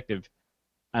fake detective,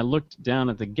 I looked down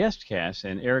at the guest cast,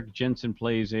 and Eric Jensen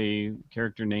plays a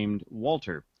character named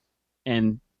Walter.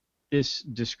 And this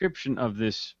description of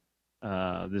this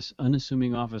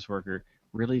unassuming office worker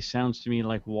really sounds to me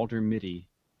like Walter Mitty.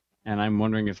 And I'm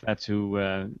wondering if that's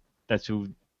who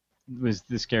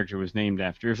this character was named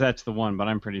after, if that's the one, but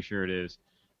I'm pretty sure it is.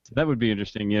 So that would be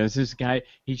interesting. Yeah, this guy,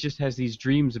 he just has these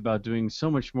dreams about doing so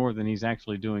much more than he's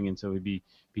actually doing, and so he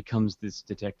becomes this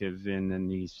detective, and then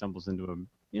he stumbles into a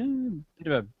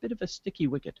bit of a sticky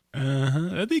wicket.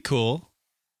 That'd be cool.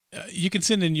 You can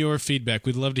send in your feedback.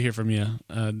 We'd love to hear from you.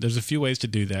 There's a few ways to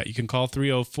do that. You can call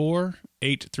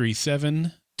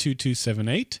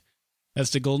 304-837-2278. That's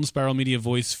the Golden Spiral Media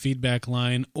voice feedback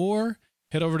line, or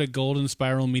head over to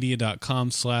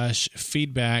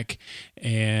goldenspiralmedia.com/feedback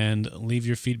and leave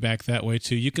your feedback that way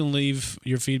too. You can leave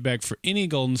your feedback for any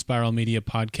Golden Spiral Media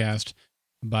podcast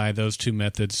by those two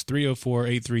methods,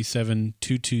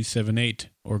 304-837-2278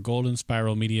 or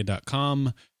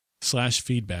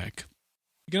goldenspiralmedia.com/feedback.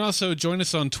 You can also join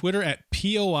us on Twitter at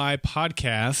POI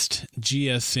Podcast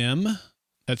GSM.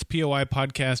 That's POI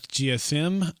Podcast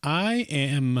GSM. I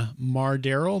am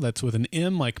Mardaryl. That's with an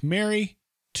M like Mary,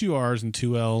 2 R's and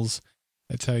 2 L's.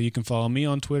 That's how you can follow me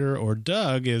on Twitter. Or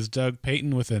Doug is Doug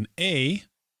Payton with an A.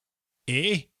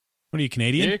 A? What are you,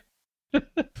 Canadian?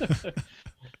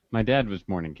 My dad was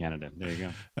born in Canada. There you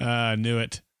go. I knew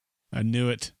it.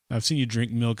 I've seen you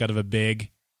drink milk out of a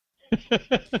bag.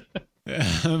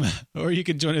 Or you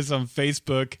can join us on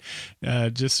Facebook.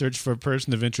 Just search for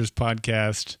Person of Interest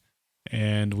Podcast.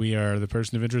 And we are the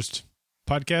Person of Interest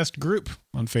podcast group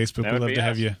on Facebook. We'd love to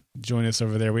have you join us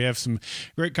over there. We have some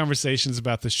great conversations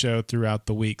about the show throughout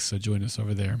the week, so join us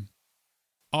over there.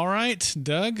 All right,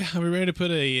 Doug, are we ready to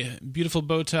put a beautiful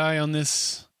bow tie on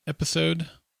this episode?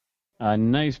 A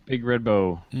nice big red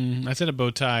bow. I said a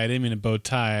bow tie. I didn't mean a bow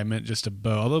tie. I meant just a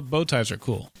bow, although bow ties are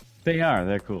cool. They are.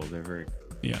 They're cool. They're very cool.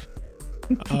 Yeah.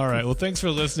 All right. Well, thanks for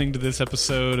listening to this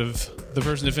episode of the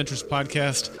Person of Interest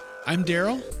podcast. I'm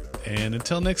Daryl. And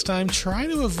until next time, try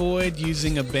to avoid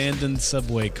using abandoned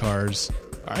subway cars,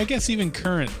 or I guess even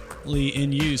currently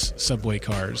in use subway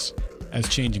cars, as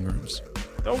changing rooms.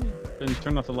 Oh, then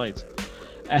turn off the lights.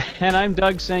 And I'm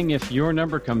Doug saying if your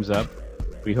number comes up,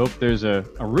 we hope there's a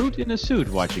root in a suit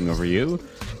watching over you.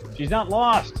 She's not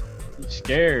lost. She's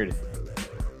scared.